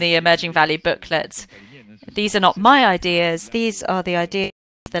in the Emerging Valley booklet. These are not my ideas. These are the ideas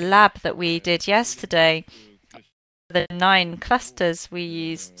of the lab that we did yesterday. The 9 clusters, we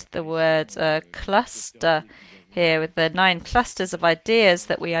used the word cluster here with the 9 clusters of ideas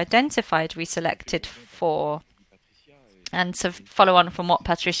that we identified, we selected 4. And to follow on from what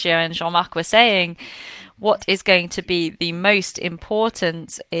Patricia and Jean-Marc were saying, what is going to be the most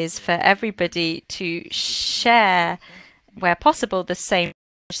important is for everybody to share, where possible, the same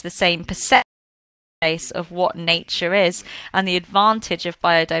perception of what nature is and the advantage of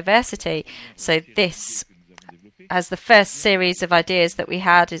biodiversity. So this, as the first series of ideas that we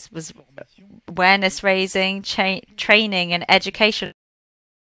had, was awareness raising, training and education,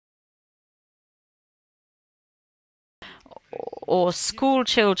 or school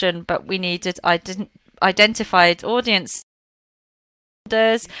children, but we needed identified audience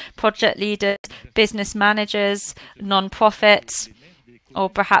leaders, project leaders, business managers, non-profits, or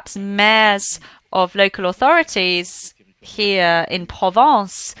perhaps mayors of local authorities here in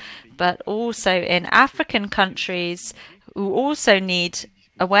Provence, but also in African countries who also need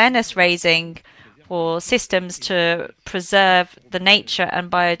awareness raising for systems to preserve the nature and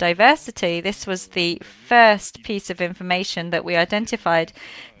biodiversity. This was the first piece of information that we identified.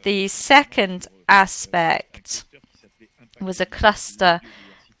 The second aspect was a cluster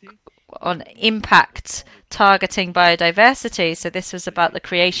on impact targeting biodiversity. So this was about the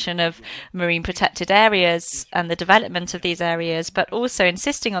creation of marine protected areas and the development of these areas, but also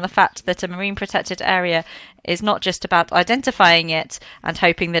insisting on the fact that a marine protected area is not just about identifying it and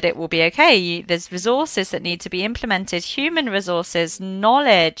hoping that it will be okay. There's resources that need to be implemented, human resources,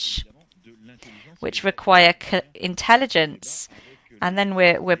 knowledge, which require intelligence. And then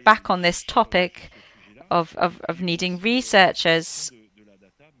we're back on this topic of needing researchers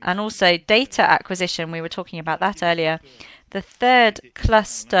and also data acquisition. We were talking about that earlier. The third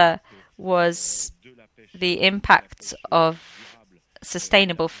cluster was the impact of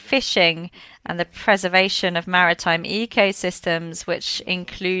sustainable fishing and the preservation of maritime ecosystems, which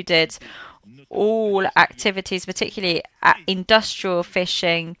included all activities, particularly industrial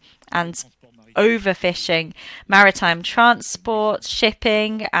fishing and overfishing, maritime transport,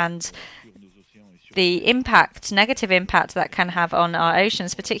 shipping, and the negative impact that can have on our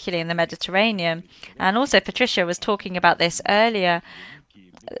oceans, particularly in the Mediterranean. And also Patricia was talking about this earlier,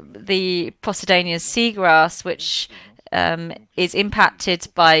 the Posidonian seagrass, which is impacted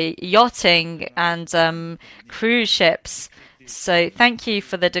by yachting and cruise ships. So thank you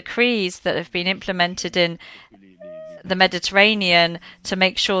for the decrees that have been implemented in the Mediterranean to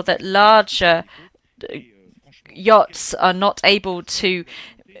make sure that larger yachts are not able to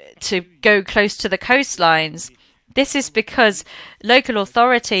go close to the coastlines. This is because local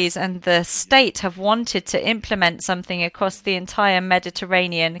authorities and the state have wanted to implement something across the entire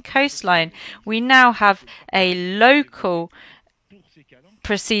Mediterranean coastline. We now have a local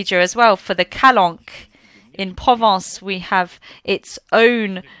procedure as well for the calanque. In Provence, we have its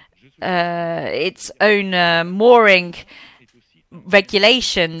own mooring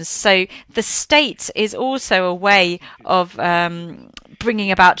regulations. So the state is also a way of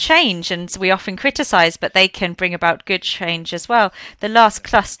bringing about change, and we often criticize, but they can bring about good change as well. The last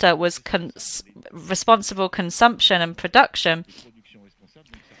cluster was responsible consumption and production.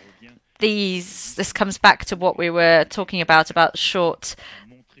 This comes back to what we were talking about short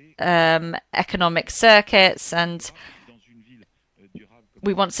economic circuits, and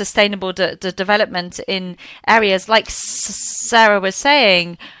we want sustainable development in areas like Sarah was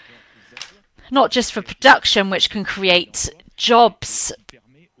saying, not just for production, which can create jobs,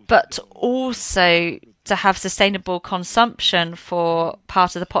 but also to have sustainable consumption for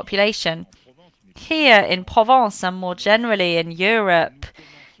part of the population. Here in Provence and more generally in Europe,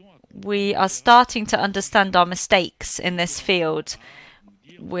 we are starting to understand our mistakes in this field.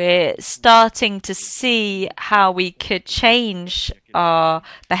 We're starting to see how we could change our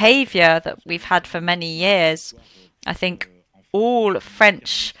behavior that we've had for many years. I think all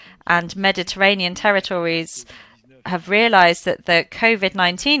French and Mediterranean territories have realized that the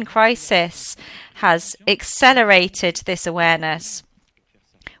COVID-19 crisis has accelerated this awareness.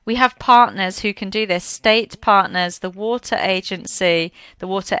 We have partners who can do this, state partners, the water agency. The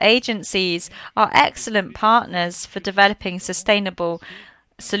water agencies are excellent partners for developing sustainable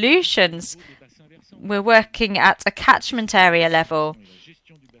solutions. We're working at a catchment area level,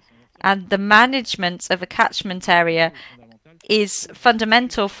 and the management of a catchment area is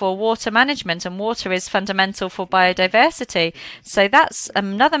fundamental for water management, and water is fundamental for biodiversity. So that's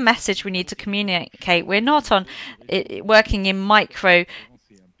another message we need to communicate. We're not working in micro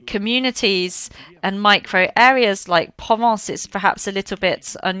communities and micro areas like Provence. It's perhaps a little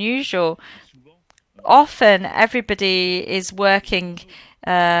bit unusual. Often everybody is working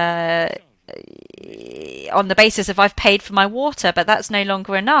on the basis of I've paid for my water, but that's no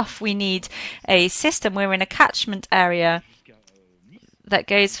longer enough. We need a system. We're in a catchment area that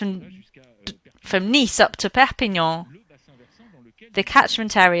goes from Nice up to Perpignan. The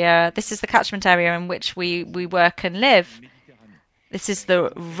catchment area, this is the catchment area in which we work and live. This is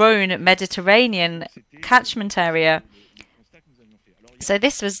the Rhone Mediterranean catchment area. So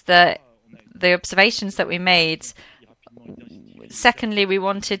this was the observations that we made. Secondly, we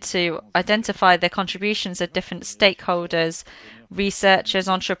wanted to identify the contributions of different stakeholders, researchers,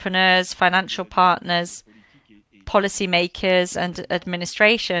 entrepreneurs, financial partners, policymakers and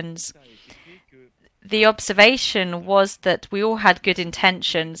administrations. The observation was that we all had good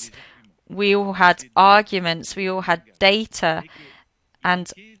intentions, we all had arguments, we all had data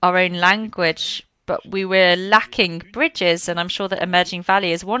and our own language, but we were lacking bridges, and I'm sure that Emerging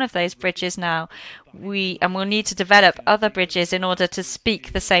Valley is one of those bridges now. We'll need to develop other bridges in order to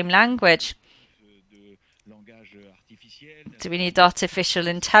speak the same language. Do we need artificial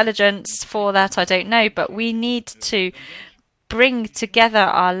intelligence for that? I don't know, but we need to bring together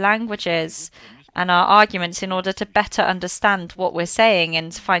our languages and our arguments in order to better understand what we're saying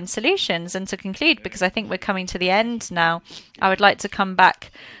and find solutions. And to conclude, because I think we're coming to the end now, I would like to come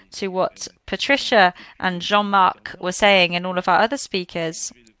back to what Patricia and Jean-Marc were saying and all of our other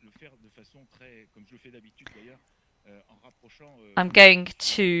speakers. I'm going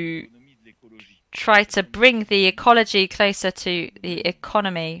to try to bring the ecology closer to the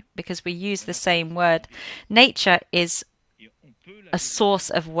economy because we use the same word. Nature is a source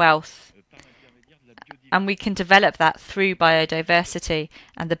of wealth, and we can develop that through biodiversity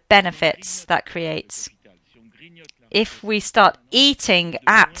and the benefits that creates. If we start eating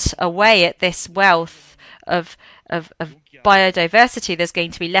away at this wealth of biodiversity, there's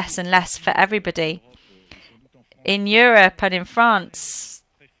going to be less and less for everybody. In Europe and in France,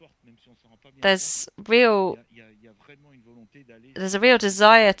 there's a real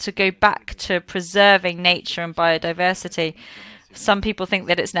desire to go back to preserving nature and biodiversity. Some people think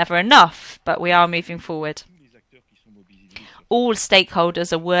that it's never enough, but we are moving forward. All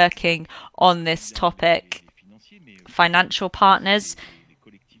stakeholders are working on this topic. Financial partners,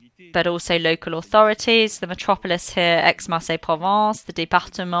 but also local authorities, the metropolis here, Aix-Marseille-Provence, the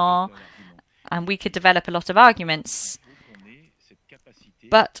département, and we could develop a lot of arguments.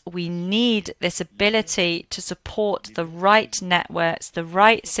 But we need this ability to support the right networks, the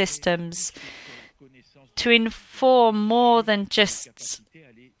right systems, to inform more than just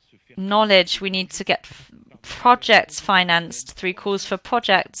knowledge. We need to get projects financed through calls for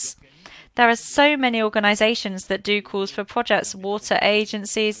projects. There are so many organizations that do calls for projects, water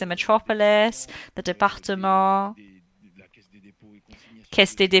agencies, the metropolis, the département,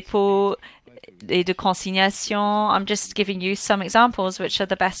 Caisse des dépôts et de consignation. I'm just giving you some examples which are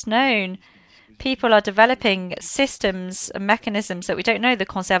the best known. People are developing systems and mechanisms that we don't know. The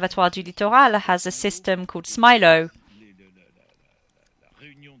Conservatoire du Littoral has a system called SMILO,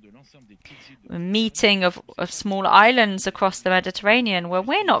 a meeting of small islands across the Mediterranean where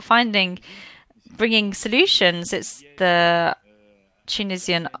we're not bringing solutions. It's the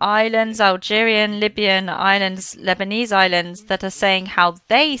Tunisian islands, Algerian, Libyan islands, Lebanese islands that are saying how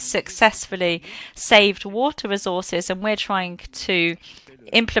they successfully saved water resources, and we're trying to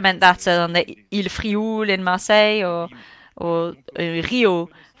implement that on the Île Frioul in Marseille or Rio,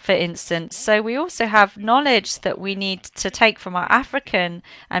 for instance. So we also have knowledge that we need to take from our African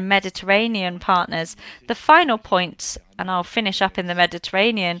and Mediterranean partners. The final point, and I'll finish up in the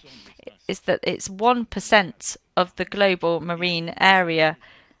Mediterranean, is that it's 1% of the global marine area,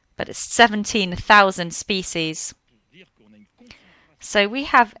 but it's 17,000 species. So we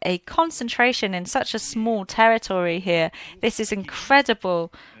have a concentration in such a small territory here. This is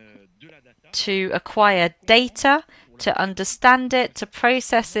incredible to acquire data, to understand it, to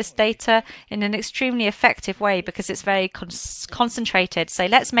process this data in an extremely effective way because it's very concentrated. So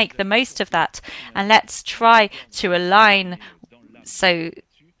let's make the most of that and let's try to align. So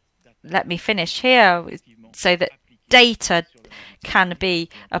let me finish here so that data can be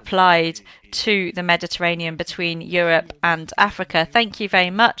applied to the Mediterranean between Europe and Africa. Thank you very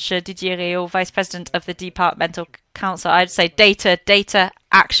much, Didier Réau, Vice President of the Departmental Council. I'd say data,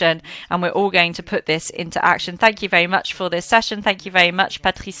 action, and we're all going to put this into action. Thank you very much for this session. Thank you very much,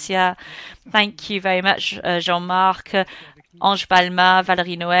 Patricia. Thank you very much, Jean-Marc, Ange Balma,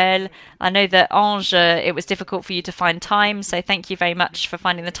 Valérie Noël. I know that Ange, it was difficult for you to find time, so thank you very much for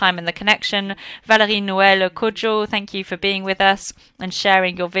finding the time and the connection. Valérie Noël Kojo, thank you for being with us and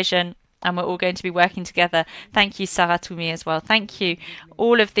sharing your vision. And we're all going to be working together. Thank you, Sarah Toumi, as well. Thank you.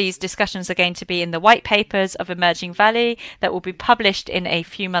 All of these discussions are going to be in the white papers of Emerging Valley that will be published in a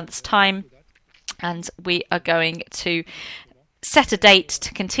few months' time. And we are going to set a date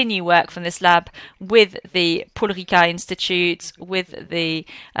to continue work from this lab with the Paul Ricard Institute, with the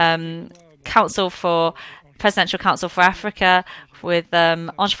Presidential Council for Africa, with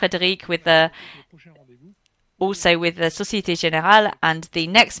Ange Frédéric, with the also with the Société Générale, and the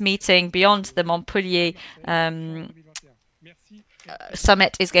next meeting beyond the Montpellier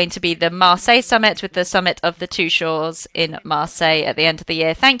summit is going to be the Marseille summit, with the summit of the two shores in Marseille at the end of the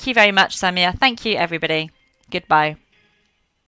year. Thank you very much, Samia. Thank you, everybody. Goodbye.